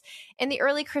Christians and the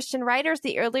early Christian writers,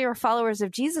 the earlier followers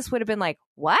of Jesus would have been like,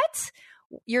 what?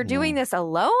 You're doing this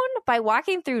alone by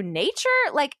walking through nature?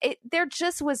 Like, there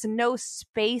just was no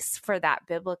space for that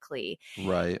biblically.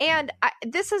 Right. And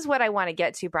this is what I want to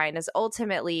get to, Brian, is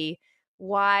ultimately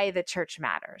why the church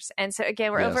matters. And so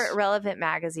again, we're over at Relevant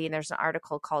Magazine. There's an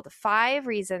article called 5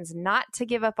 Reasons Not to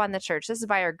Give Up on the Church. This is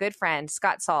by our good friend,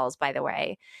 Scott Sauls, by the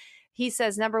way. He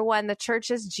says, number 1, the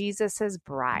church is Jesus's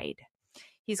bride.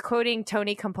 He's quoting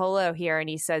Tony Campolo here, and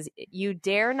he says, you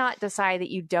dare not decide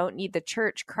that you don't need the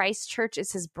church. Christ's church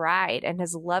is his bride, and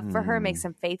his love for her makes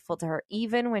him faithful to her,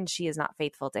 even when she is not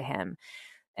faithful to him.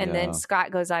 And then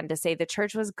Scott goes on to say the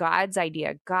church was God's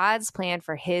idea, God's plan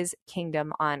for his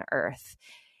kingdom on earth.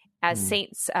 As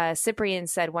Saint Cyprian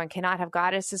said, one cannot have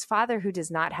God as his father who does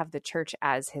not have the church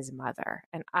as his mother.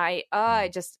 And I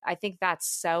think that's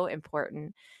so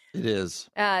important. It is.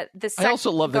 I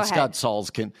also love that Scott Sauls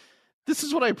can. This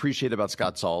is what I appreciate about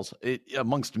Scott Sauls,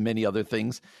 amongst many other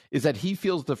things, is that he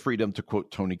feels the freedom to quote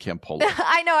Tony Campolo.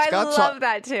 I know. I love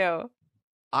that too.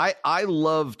 I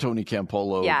love Tony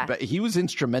Campolo. Yeah. But he was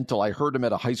instrumental. I heard him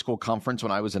at a high school conference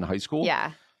when I was in high school.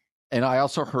 Yeah. And I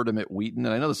also heard him at Wheaton.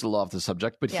 And I know this is a little off the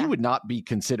subject, but he would not be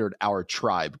considered our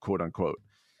tribe, quote unquote.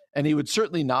 And he would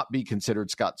certainly not be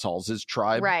considered Scott Sauls'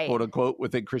 tribe, quote unquote,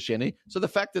 within Christianity. So the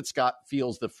fact that Scott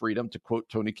feels the freedom to quote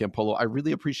Tony Campolo, I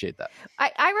really appreciate that.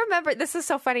 I remember, this is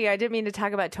so funny. I didn't mean to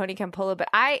talk about Tony Campolo, but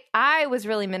I was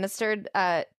really ministered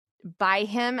by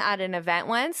him at an event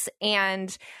once.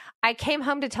 And I came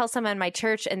home to tell someone in my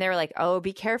church, and they were like, oh,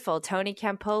 be careful, Tony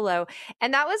Campolo.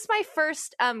 And that was my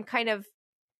first kind of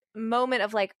moment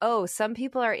of like, oh, some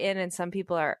people are in and some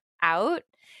people are out.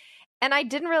 And I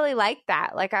didn't really like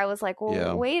that. Like, I was like,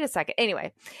 well, wait a second.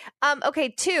 Anyway. Okay.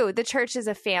 2, the church is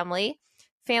a family.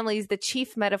 Family is the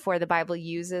chief metaphor the Bible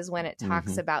uses when it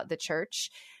talks about the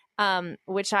church,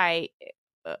 which I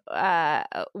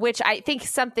think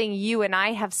something you and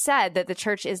I have said, that the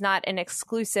church is not an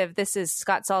exclusive, this is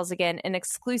Scott Sauls again, an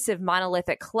exclusive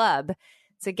monolithic club.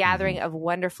 It's a gathering of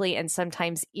wonderfully and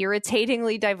sometimes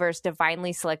irritatingly diverse,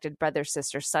 divinely selected brothers,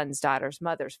 sisters, sons, daughters,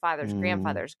 mothers, fathers,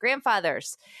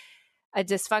 grandfathers. A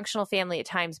dysfunctional family at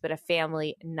times, but a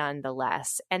family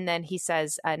nonetheless. And then he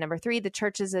says, number 3, the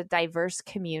church is a diverse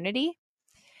community.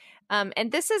 And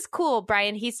this is cool,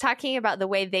 Brian. He's talking about the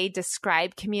way they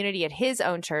describe community at his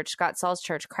own church, Scott Sauls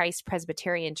Church, Christ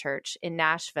Presbyterian Church in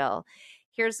Nashville.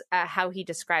 Here's how he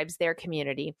describes their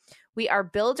community. We are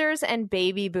builders and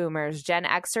baby boomers, Gen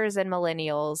Xers and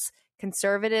millennials,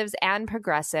 conservatives and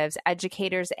progressives,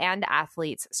 educators and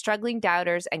athletes, struggling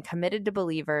doubters and committed to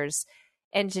believers,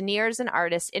 engineers and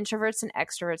artists, introverts and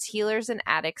extroverts, healers and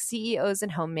addicts, CEOs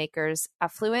and homemakers,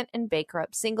 affluent and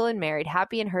bankrupt, single and married,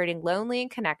 happy and hurting, lonely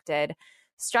and connected,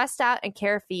 stressed out and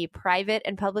carefree, private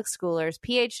and public schoolers,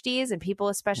 PhDs and people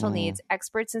with special needs,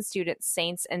 experts and students,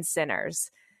 saints and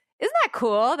sinners. Isn't that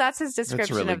cool? That's his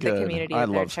description really of good. the community. I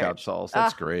of their love church. Scott Sauls.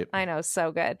 That's great. I know.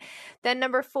 So good. Then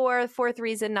number 4, 4th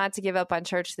reason not to give up on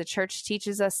church. The church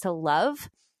teaches us to love.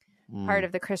 Part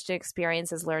of the Christian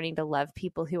experience is learning to love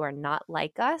people who are not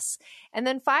like us. And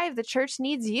then 5, the church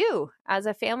needs you. As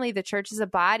a family, the church is a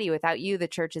body. Without you, the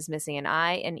church is missing an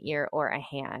eye, an ear, or a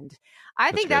hand.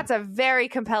 I think that's a very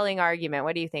compelling argument.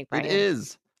 What do you think, Brian? It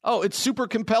is. Oh, it's super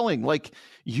compelling. Like,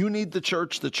 you need the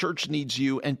church needs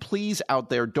you. And please, out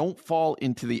there, don't fall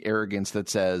into the arrogance that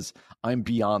says, I'm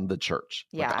beyond the church.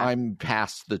 Yeah. Like, I'm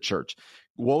past the church.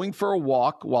 Going for a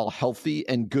walk while healthy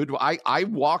and good. I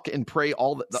walk and pray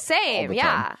all the Same,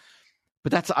 time.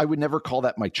 But I would never call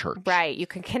that my church. Right. You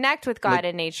can connect with God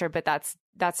in nature, but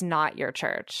that's not your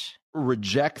church.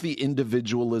 Reject the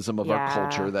individualism of our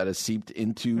culture that has seeped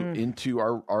into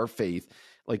our faith.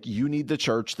 Like, you need the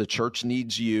church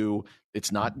needs you.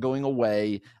 It's not going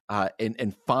away.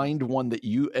 And find one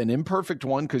an imperfect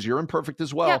one, because you're imperfect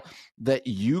as well, that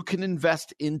you can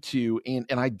invest into. And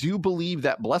I do believe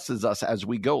that blesses us as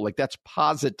we go. Like, that's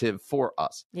positive for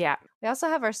us. Yeah. We also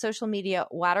have our social media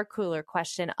water cooler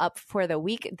question up for the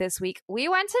week this week. We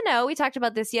want to know, we talked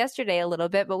about this yesterday a little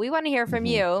bit, but we want to hear from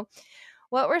you.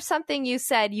 What were something you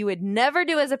said you would never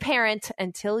do as a parent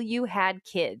until you had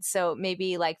kids? So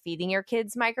maybe like feeding your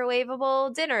kids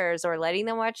microwavable dinners or letting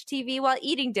them watch TV while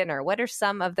eating dinner. What are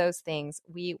some of those things?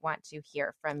 We want to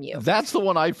hear from you. That's the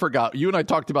one I forgot. You and I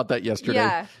talked about that yesterday.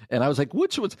 Yeah. And I was like,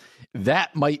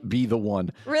 that might be the one.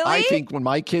 Really? I think when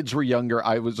my kids were younger,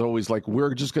 I was always like,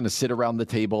 we're just going to sit around the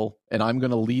table and I'm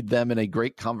going to lead them in a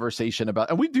great conversation about,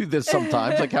 and we do this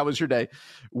sometimes, like, how was your day?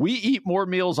 We eat more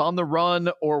meals on the run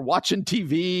or watching TV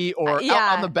or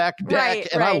out on the back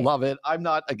deck. I love it. I'm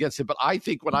not against it. But I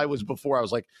think when I was before, I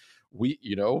was like,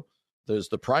 there's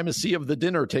the primacy of the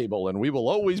dinner table and we will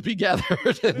always be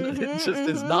gathered. And it just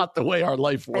is not the way our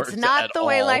life works. It's not the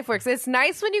way life works. It's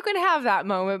nice when you can have that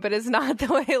moment, but it's not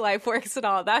the way life works at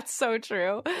all. That's so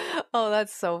true. Oh,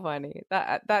 that's so funny.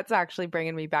 That's actually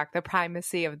bringing me back, the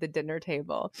primacy of the dinner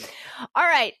table. All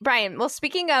right, Brian. Well,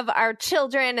 speaking of our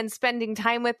children and spending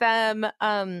time with them,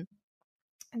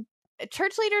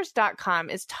 churchleaders.com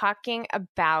is talking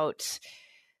about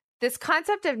this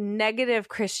concept of negative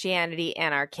Christianity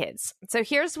and our kids. So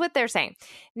here's what they're saying.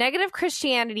 Negative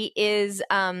Christianity is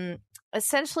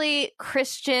essentially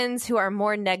Christians who are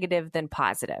more negative than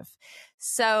positive.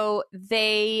 So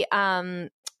they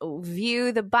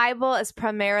view the Bible as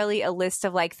primarily a list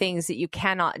of like things that you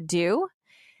cannot do.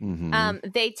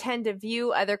 Mm-hmm. They tend to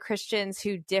view other Christians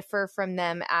who differ from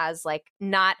them as like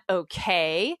not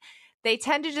okay. They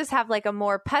tend to just have like a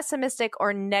more pessimistic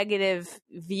or negative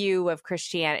view of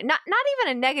Christianity. Not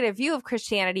even a negative view of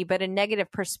Christianity, but a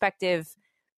negative perspective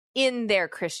in their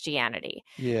Christianity.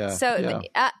 Yeah. So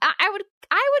I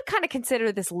would kind of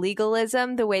consider this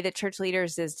legalism, the way that Church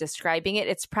Leaders is describing it.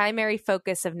 Its primary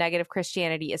focus of negative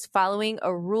Christianity is following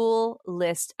a rule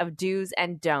list of do's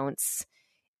and don'ts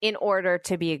in order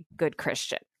to be a good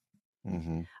Christian.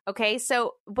 Mm-hmm. Okay.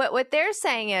 So what they're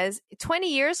saying is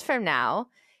 20 years from now,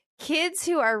 kids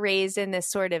who are raised in this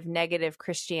sort of negative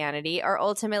Christianity are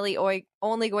ultimately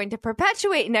only going to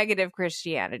perpetuate negative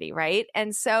Christianity, right?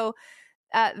 And so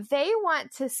they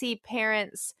want to see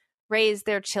parents raise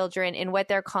their children in what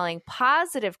they're calling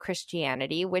positive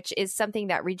Christianity, which is something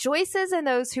that rejoices in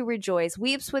those who rejoice,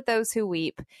 weeps with those who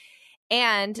weep,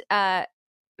 and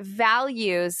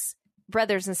values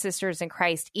brothers and sisters in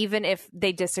Christ, even if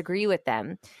they disagree with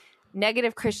them.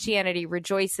 Negative Christianity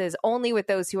rejoices only with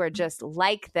those who are just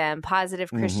like them. Positive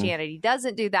Christianity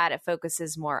doesn't do that. It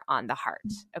focuses more on the heart.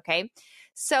 Okay.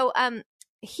 So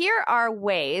here are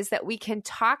ways that we can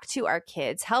talk to our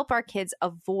kids, help our kids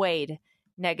avoid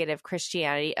negative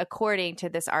Christianity, according to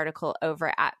this article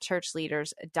over at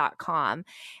churchleaders.com.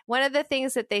 One of the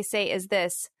things that they say is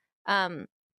this: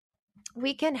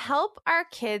 we can help our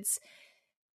kids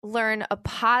learn a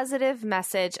positive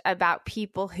message about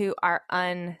people who are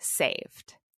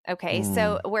unsaved. Okay,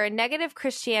 so where a negative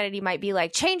Christianity might be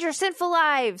like, change your sinful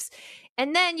lives,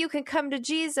 and then you can come to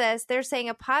Jesus, they're saying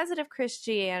a positive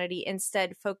Christianity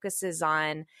instead focuses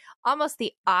on almost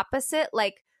the opposite,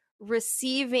 like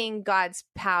receiving God's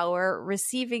power,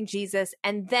 receiving Jesus,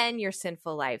 and then your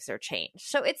sinful lives are changed.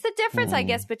 So it's the difference, I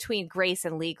guess, between grace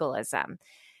and legalism.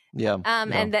 Yeah.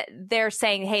 And that they're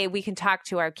saying, hey, we can talk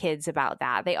to our kids about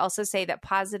that. They also say that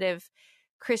positive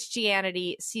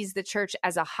Christianity sees the church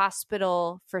as a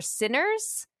hospital for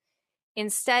sinners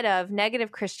instead of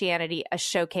negative Christianity, a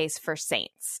showcase for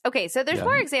saints. Okay, so there's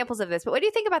more examples of this, but what do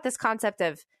you think about this concept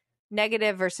of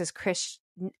negative versus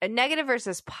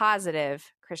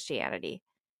positive Christianity?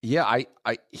 Yeah,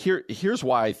 here's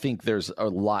why I think there's a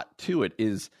lot to it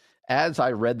is, as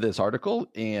I read this article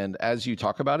and as you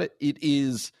talk about it,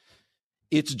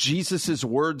 it's Jesus's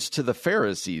words to the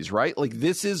Pharisees, right? Like,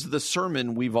 this is the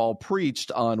sermon we've all preached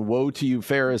on. Woe to you,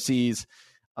 Pharisees.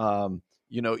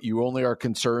 You only are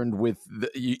concerned with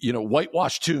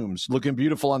whitewashed tombs, looking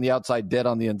beautiful on the outside, dead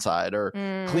on the inside, or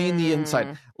clean the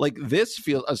inside. Like, this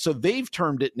feels, so they've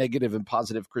termed it negative and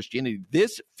positive Christianity.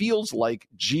 This feels like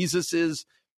Jesus's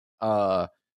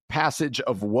passage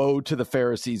of woe to the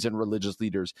Pharisees and religious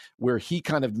leaders, where he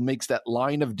kind of makes that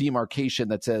line of demarcation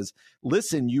that says,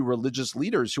 listen, you religious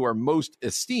leaders who are most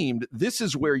esteemed, this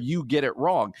is where you get it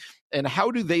wrong. And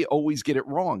how do they always get it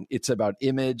wrong? It's about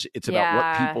image. It's about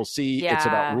what people see. It's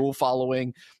about rule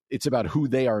following. It's about who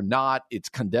they are not. It's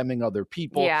condemning other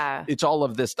people. It's all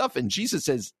of this stuff. And Jesus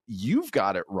says, you've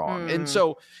got it wrong. And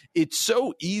so it's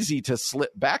so easy to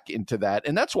slip back into that.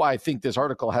 And that's why I think this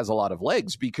article has a lot of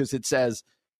legs, because it says,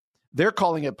 they're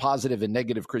calling it positive and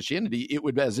negative Christianity. It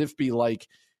would as if be like,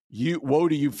 woe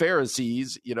to you,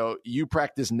 Pharisees, you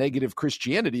practice negative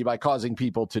Christianity by causing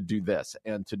people to do this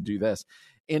and to do this.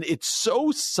 And it's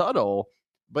so subtle.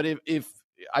 But if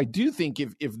I do think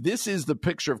if this is the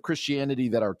picture of Christianity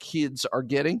that our kids are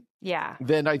getting,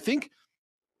 then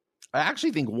I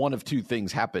actually think one of two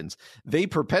things happens. They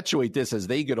perpetuate this as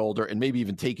they get older and maybe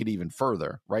even take it even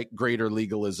further, right? Greater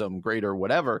legalism, greater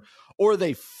whatever, or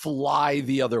they fly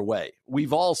the other way.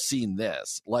 We've all seen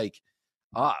this. Like,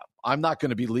 I'm not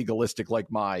going to be legalistic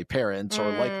like my parents or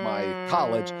like my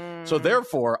college. So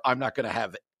therefore, I'm not going to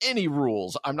have any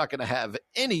rules. I'm not going to have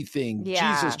anything.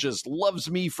 Jesus just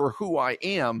loves me for who I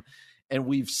am. And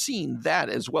we've seen that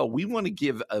as well. We want to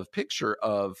give a picture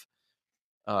of,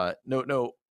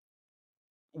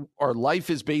 our life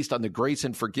is based on the grace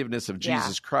and forgiveness of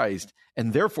Jesus Christ,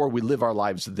 and therefore we live our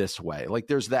lives this way. Like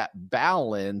there's that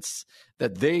balance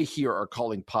that they here are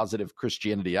calling positive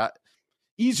Christianity.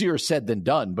 Easier said than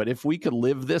done, but if we could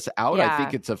live this out, I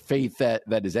think it's a faith that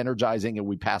is energizing and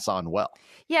we pass on well.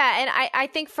 Yeah, and I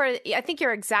think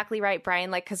you're exactly right, Brian.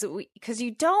 Like because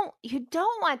you don't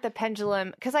want the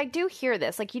pendulum, because I do hear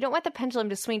this, like you don't want the pendulum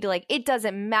to swing to like it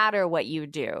doesn't matter what you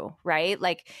do, right?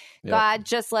 Like God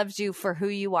just loves you for who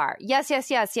you are. Yes,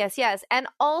 and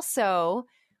also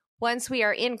once we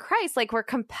are in Christ, like we're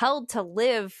compelled to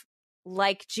live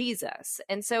like Jesus.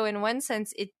 And so in one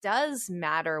sense, it does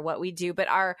matter what we do, but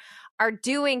our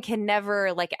doing can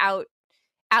never like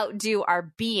outdo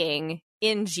our being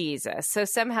in Jesus. So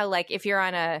somehow like if you're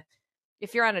on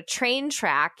a train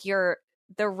track,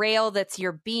 the rail that's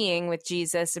your being with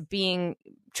Jesus, being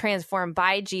transformed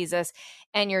by Jesus,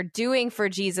 and you're doing for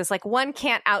Jesus, like one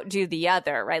can't outdo the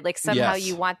other, right? Like somehow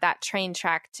you want that train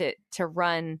track to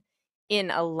run in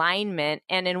alignment.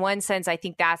 And in one sense, I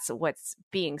think that's what's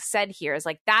being said here is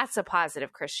like, that's a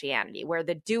positive Christianity where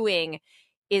the doing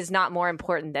is not more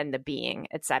important than the being,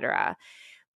 etc.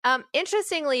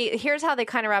 Interestingly, here's how they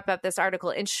kind of wrap up this article.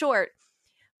 In short,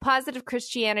 positive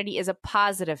Christianity is a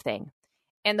positive thing,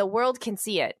 and the world can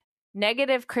see it.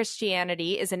 Negative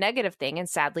Christianity is a negative thing, and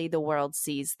sadly, the world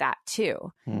sees that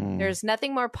too. There's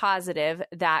nothing more positive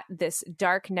that this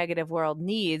dark, negative world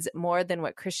needs more than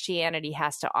what Christianity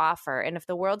has to offer. And if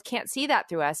the world can't see that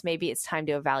through us, maybe it's time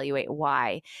to evaluate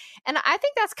why. And I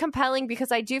think that's compelling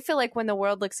because I do feel like when the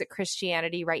world looks at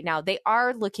Christianity right now, they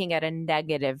are looking at a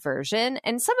negative version.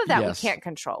 And some of that we can't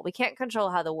control. We can't control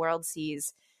how the world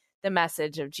sees the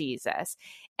message of Jesus.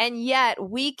 And yet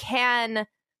we can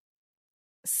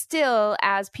still,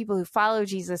 as people who follow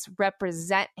Jesus,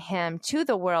 represent him to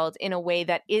the world in a way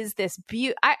that is this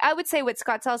I would say what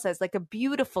Scott Tell says, like a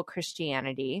beautiful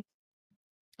Christianity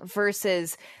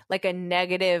versus like a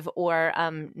negative or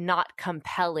not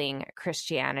compelling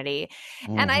Christianity.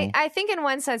 And I think in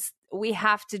one sense, we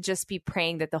have to just be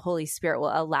praying that the Holy Spirit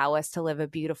will allow us to live a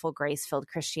beautiful, grace-filled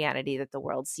Christianity that the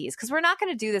world sees. Because we're not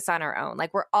going to do this on our own.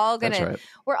 Like we're all going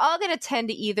to tend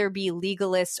to either be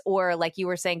legalist or, like you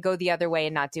were saying, go the other way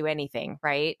and not do anything,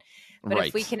 right? But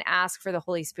if we can ask for the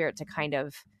Holy Spirit to kind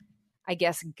of, I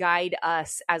guess, guide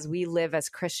us as we live as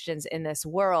Christians in this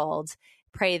world,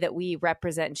 pray that we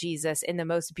represent Jesus in the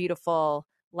most beautiful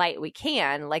light we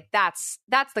can. Like that's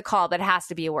the call, but it has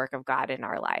to be a work of God in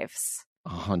our lives.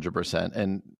 100%.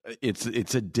 And it's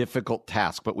a difficult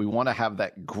task, but we want to have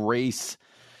that grace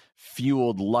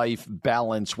fueled life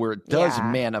balance where it does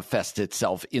manifest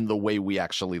itself in the way we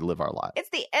actually live our lives.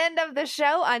 It's the end of the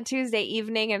show on Tuesday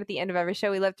evening. And at the end of every show,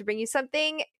 we love to bring you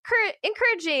something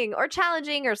encouraging or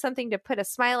challenging or something to put a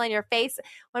smile on your face.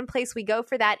 One place we go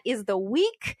for that is the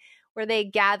week, where they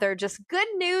gather just good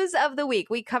news of the week.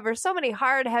 We cover so many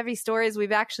hard, heavy stories.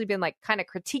 We've actually been like kind of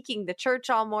critiquing the church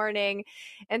all morning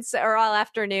or all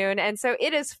afternoon. And so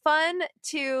it is fun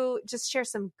to just share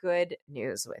some good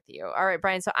news with you. All right,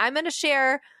 Brian. So I'm going to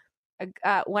share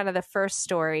one of the first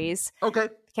stories. Okay.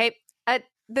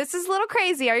 This is a little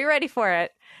crazy. Are you ready for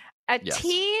it?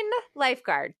 Teen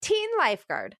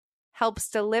lifeguard helps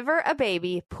deliver a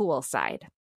baby poolside.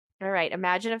 All right.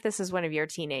 Imagine if this is one of your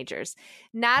teenagers.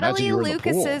 Natalie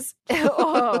Lucas's.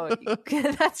 Oh,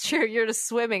 that's true. You're just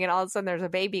swimming and all of a sudden there's a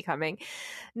baby coming.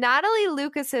 Natalie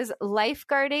Lucas's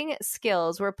lifeguarding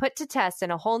skills were put to test in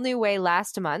a whole new way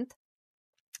last month.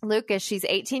 Lucas, she's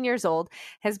 18 years old,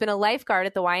 has been a lifeguard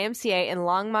at the YMCA in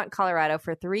Longmont, Colorado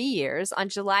for 3 years. On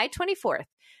July 24th,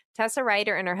 Tessa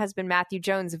Ryder and her husband Matthew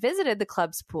Jones visited the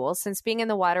club's pool since being in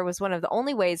the water was one of the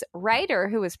only ways Ryder,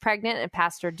 who was pregnant and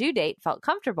past her due date, felt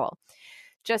comfortable.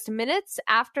 Just minutes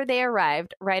after they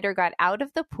arrived, Ryder got out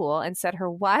of the pool and said her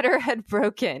water had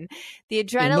broken. The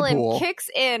adrenaline kicks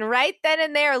in right then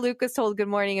and there, Lucas told Good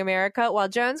Morning America. While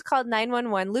Jones called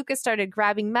 911, Lucas started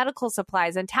grabbing medical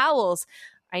supplies and towels.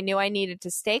 I knew I needed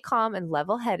to stay calm and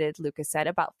level-headed, Lucas said.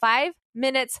 About 5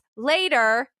 minutes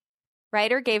later,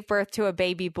 Ryder gave birth to a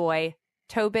baby boy,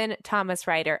 Tobin Thomas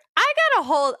Ryder. I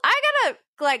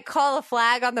gotta call a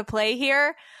flag on the play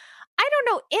here. I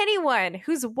don't know anyone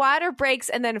whose water breaks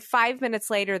and then 5 minutes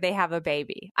later they have a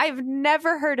baby. I've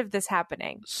never heard of this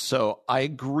happening. So I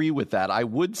agree with that. I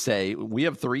would say we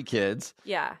have 3 kids.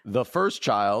 Yeah. The first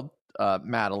child,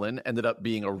 Madeline, ended up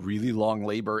being a really long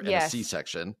labor and a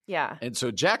C-section. Yeah. And so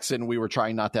Jackson, we were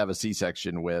trying not to have a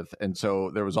C-section with. And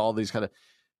so there was all these kind of,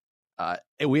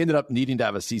 and we ended up needing to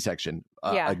have a C-section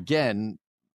again.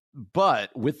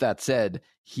 But with that said,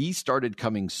 he started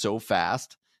coming so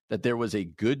fast that there was a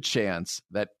good chance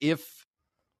that if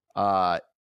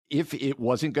if it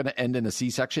wasn't going to end in a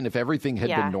C-section, if everything had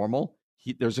been normal,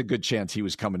 there's a good chance he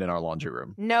was coming in our laundry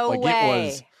room. No way. It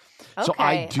was. Okay. So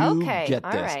I do get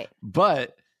All this. right.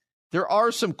 But there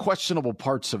are some questionable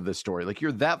parts of this story. Like,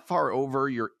 you're that far over,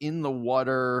 you're in the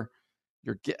water,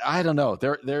 I don't know.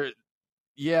 They're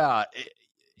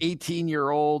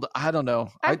 18-year-old. I don't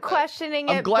know. I'm questioning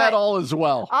it. I'm glad all is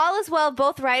well. All is well.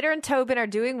 Both Ryder and Tobin are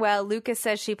doing well. Lucas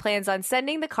says she plans on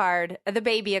sending the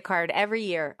baby a card every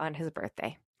year on his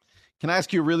birthday. Can I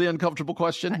ask you a really uncomfortable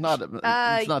question?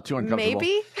 It's not too uncomfortable.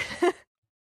 Maybe.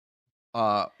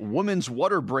 Woman's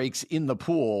water breaks in the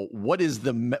pool. What is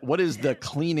the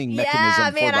cleaning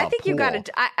mechanism for the I think pool? you got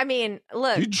to. I mean,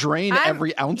 look, you drain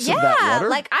every ounce of that water.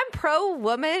 Like, I'm pro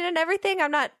woman and everything.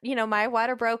 I'm not, my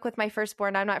water broke with my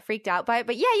firstborn. I'm not freaked out by it,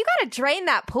 but yeah, you got to drain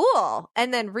that pool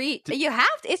and then you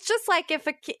have to. It's just like if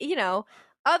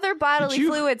other bodily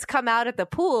fluids come out at the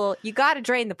pool, you got to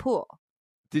drain the pool.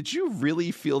 Did you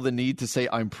really feel the need to say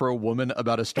I'm pro-woman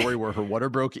about a story where her water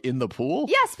broke in the pool?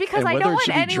 Yes, because I don't want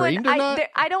anyone.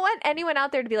 I don't want anyone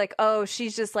out there to be like, "Oh,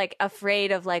 she's just like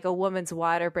afraid of like a woman's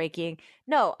water breaking."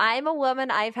 No, I'm a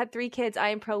woman. I've had 3 kids.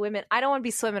 I am pro-women. I don't want to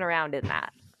be swimming around in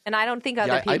that, and I don't think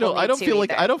other people. I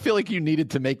don't feel like you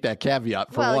needed to make that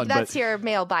caveat for one. Well, that's your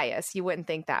male bias. You wouldn't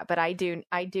think that, but I do.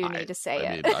 Need to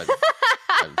say it.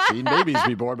 I've seen babies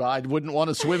be born, but I wouldn't want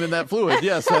to swim in that fluid.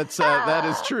 Yes, that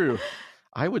is true.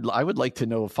 I would like to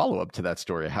know a follow-up to that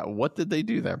story. What did they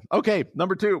do there? Okay,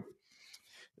 number 2.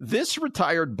 This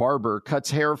retired barber cuts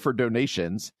hair for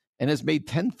donations and has made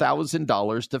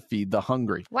 $10,000 to feed the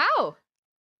hungry. Wow.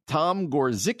 Tom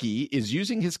Gorzicki is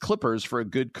using his clippers for a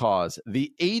good cause.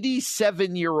 The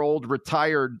 87-year-old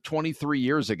retired 23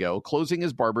 years ago, closing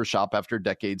his barbershop after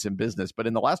decades in business. But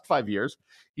in the last 5 years,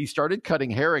 he started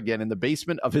cutting hair again in the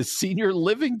basement of his senior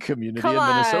living community in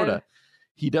Minnesota.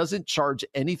 He doesn't charge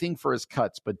anything for his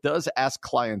cuts, but does ask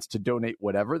clients to donate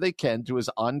whatever they can to his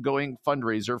ongoing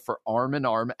fundraiser for Arm in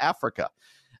Arm Africa.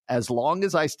 As long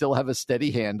as I still have a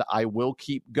steady hand, I will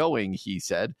keep going, he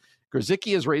said.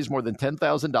 Gorzicki has raised more than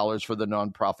 $10,000 for the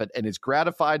nonprofit and is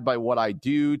gratified by what I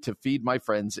do to feed my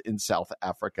friends in South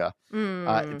Africa.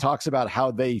 It talks about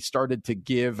how they started to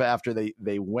give after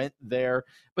they went there.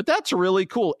 But that's really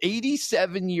cool.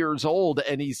 87 years old,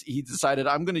 and he decided,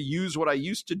 I'm going to use what I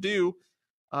used to do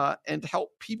and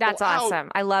help people out. That's awesome.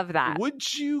 I love that.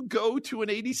 Would you go to an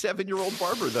 87-year-old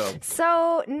barber, though?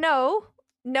 So, no,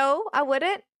 I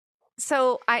wouldn't.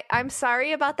 So I'm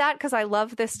sorry about that because I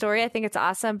love this story. I think it's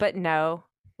awesome, but no.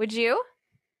 Would you?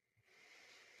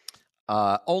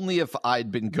 Only if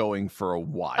I'd been going for a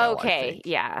while. Okay,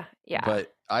 yeah.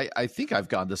 But I think I've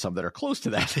gone to some that are close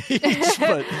to that age.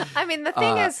 But I mean, the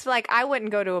thing is, like, I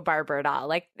wouldn't go to a barber at all.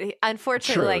 Like,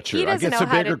 unfortunately, true. He doesn't know how to.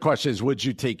 I guess the bigger to... question is, would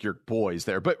you take your boys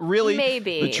there? But really,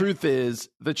 maybe the truth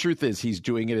is, he's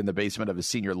doing it in the basement of his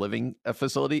senior living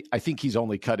facility. I think he's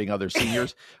only cutting other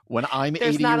seniors. When I'm 80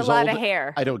 years old, there's not a lot of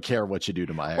hair. I don't care what you do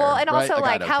to my hair. Well, and also,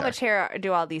 right? like, how much hair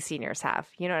do all these seniors have?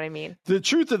 You know what I mean? The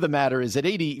truth of the matter is, at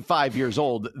 85 years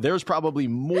old, there's probably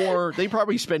more. They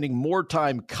probably spending more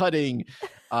time cutting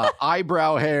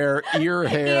eyebrow hair, ear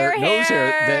hair, nose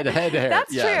hair than head hair.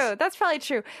 That's true. That's probably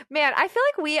true. Man, I feel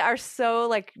like we are so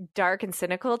like dark and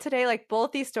cynical today. Like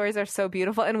both these stories are so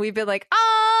beautiful, and we've been like,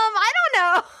 I don't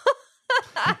know.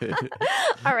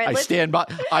 All right,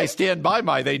 I stand by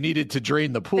my. They needed to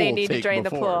drain the pool. They need to drain the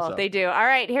pool. So. They do. All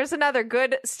right, here's another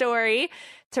good story.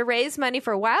 To raise money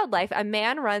for wildlife, a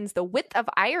man runs the width of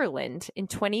Ireland in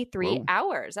 23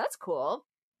 hours. That's cool.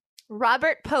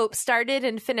 Robert Pope started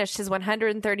and finished his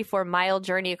 134-mile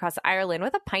journey across Ireland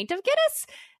with a pint of Guinness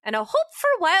and a hope for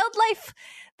wildlife.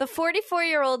 The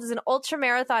 44-year-old is an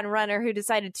ultramarathon runner who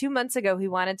decided 2 months ago he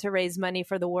wanted to raise money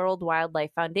for the World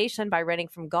Wildlife Foundation by running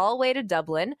from Galway to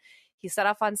Dublin. He set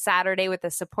off on Saturday with a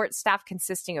support staff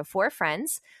consisting of 4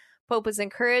 friends. Pope was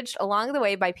encouraged along the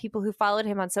way by people who followed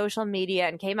him on social media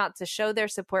and came out to show their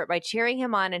support by cheering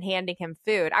him on and handing him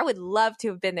food. I would love to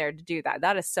have been there to do that.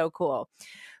 That is so cool.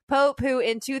 Pope, who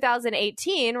in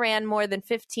 2018 ran more than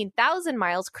 15,000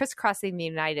 miles crisscrossing the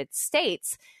United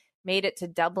States, made it to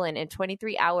Dublin in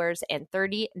 23 hours and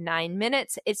 39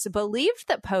 minutes. It's believed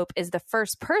that Pope is the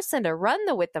first person to run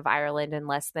the width of Ireland in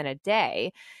less than a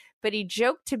day. But he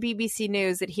joked to BBC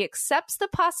News that he accepts the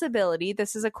possibility,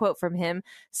 this is a quote from him,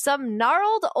 some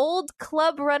gnarled old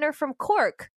club runner from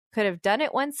Cork could have done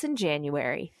it once in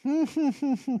January.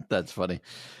 That's funny.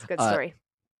 It's a good story.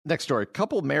 Next story.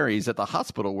 Couple marries at the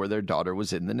hospital where their daughter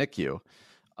was in the NICU.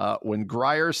 When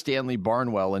Grier Stanley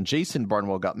Barnwell and Jason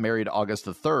Barnwell got married August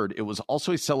the 3rd, it was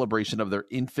also a celebration of their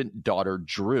infant daughter,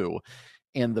 Drew.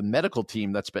 and the medical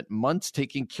team that spent months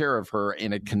taking care of her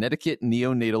in a Connecticut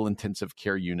neonatal intensive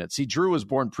care unit. See, Drew was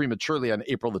born prematurely on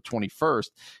April the 21st,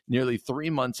 nearly 3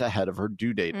 months ahead of her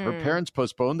due date. Her parents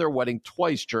postponed their wedding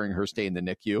twice during her stay in the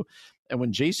NICU. And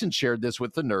when Jason shared this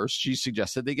with the nurse, she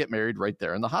suggested they get married right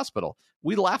there in the hospital.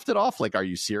 We laughed it off like, are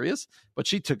you serious? But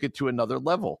she took it to another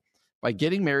level. By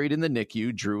getting married in the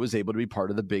NICU, Drew was able to be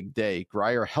part of the big day.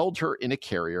 Grier held her in a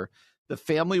carrier. The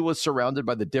family was surrounded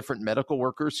by the different medical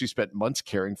workers who spent months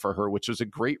caring for her, which was a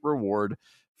great reward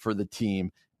for the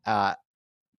team.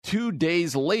 2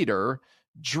 days later,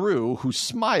 Drew, who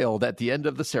smiled at the end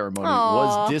of the ceremony,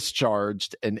 was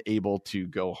discharged and able to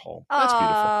go home. That's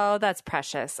beautiful. Oh, that's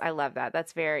precious. I love that.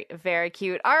 That's very, very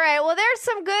cute. All right. Well, there's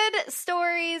some good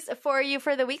stories for you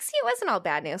for the week. See, it wasn't all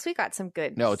bad news. We got some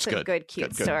good,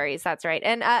 cute stories. That's right.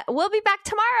 And we'll be back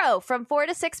tomorrow from 4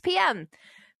 to 6 p.m.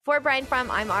 For Brian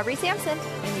Fromm, I'm Aubrey Sampson,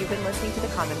 and you've been listening to The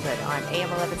Common Good on AM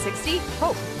 1160.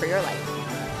 Hope for your life.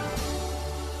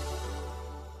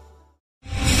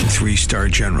 3-star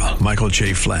General Michael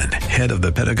J. Flynn, head of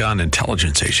the Pentagon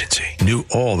Intelligence Agency, knew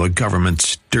all the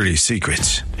government's dirty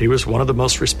secrets. He was one of the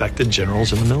most respected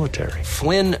generals in the military.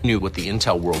 Flynn knew what the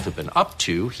intel world had been up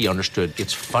to. He understood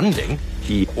its funding.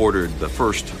 He ordered the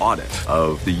first audit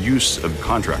of the use of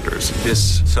contractors.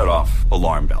 This set off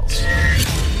alarm bells.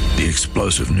 The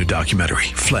explosive new documentary,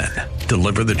 Flynn,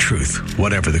 Deliver the Truth,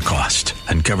 Whatever the Cost,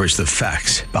 uncovers the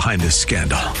facts behind this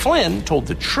scandal. Flynn told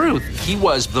the truth. He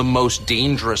was the most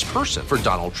dangerous person for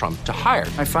Donald Trump to hire.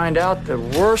 I find out the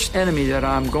worst enemy that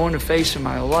I'm going to face in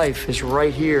my life is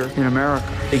right here in America.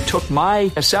 They took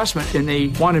my assessment and they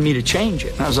wanted me to change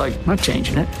it. And I was like, I'm not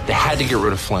changing it. They had to get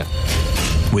rid of Flynn.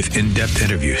 With in-depth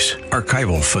interviews,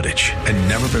 archival footage, and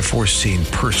never-before-seen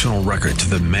personal records of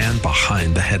the man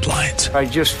behind the headlines. I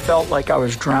just felt like I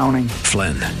was drowning.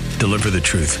 Flynn, Deliver the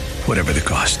Truth, Whatever the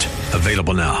Cost.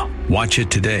 Available now. Watch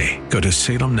it today. Go to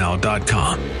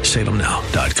salemnow.com.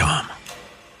 salemnow.com.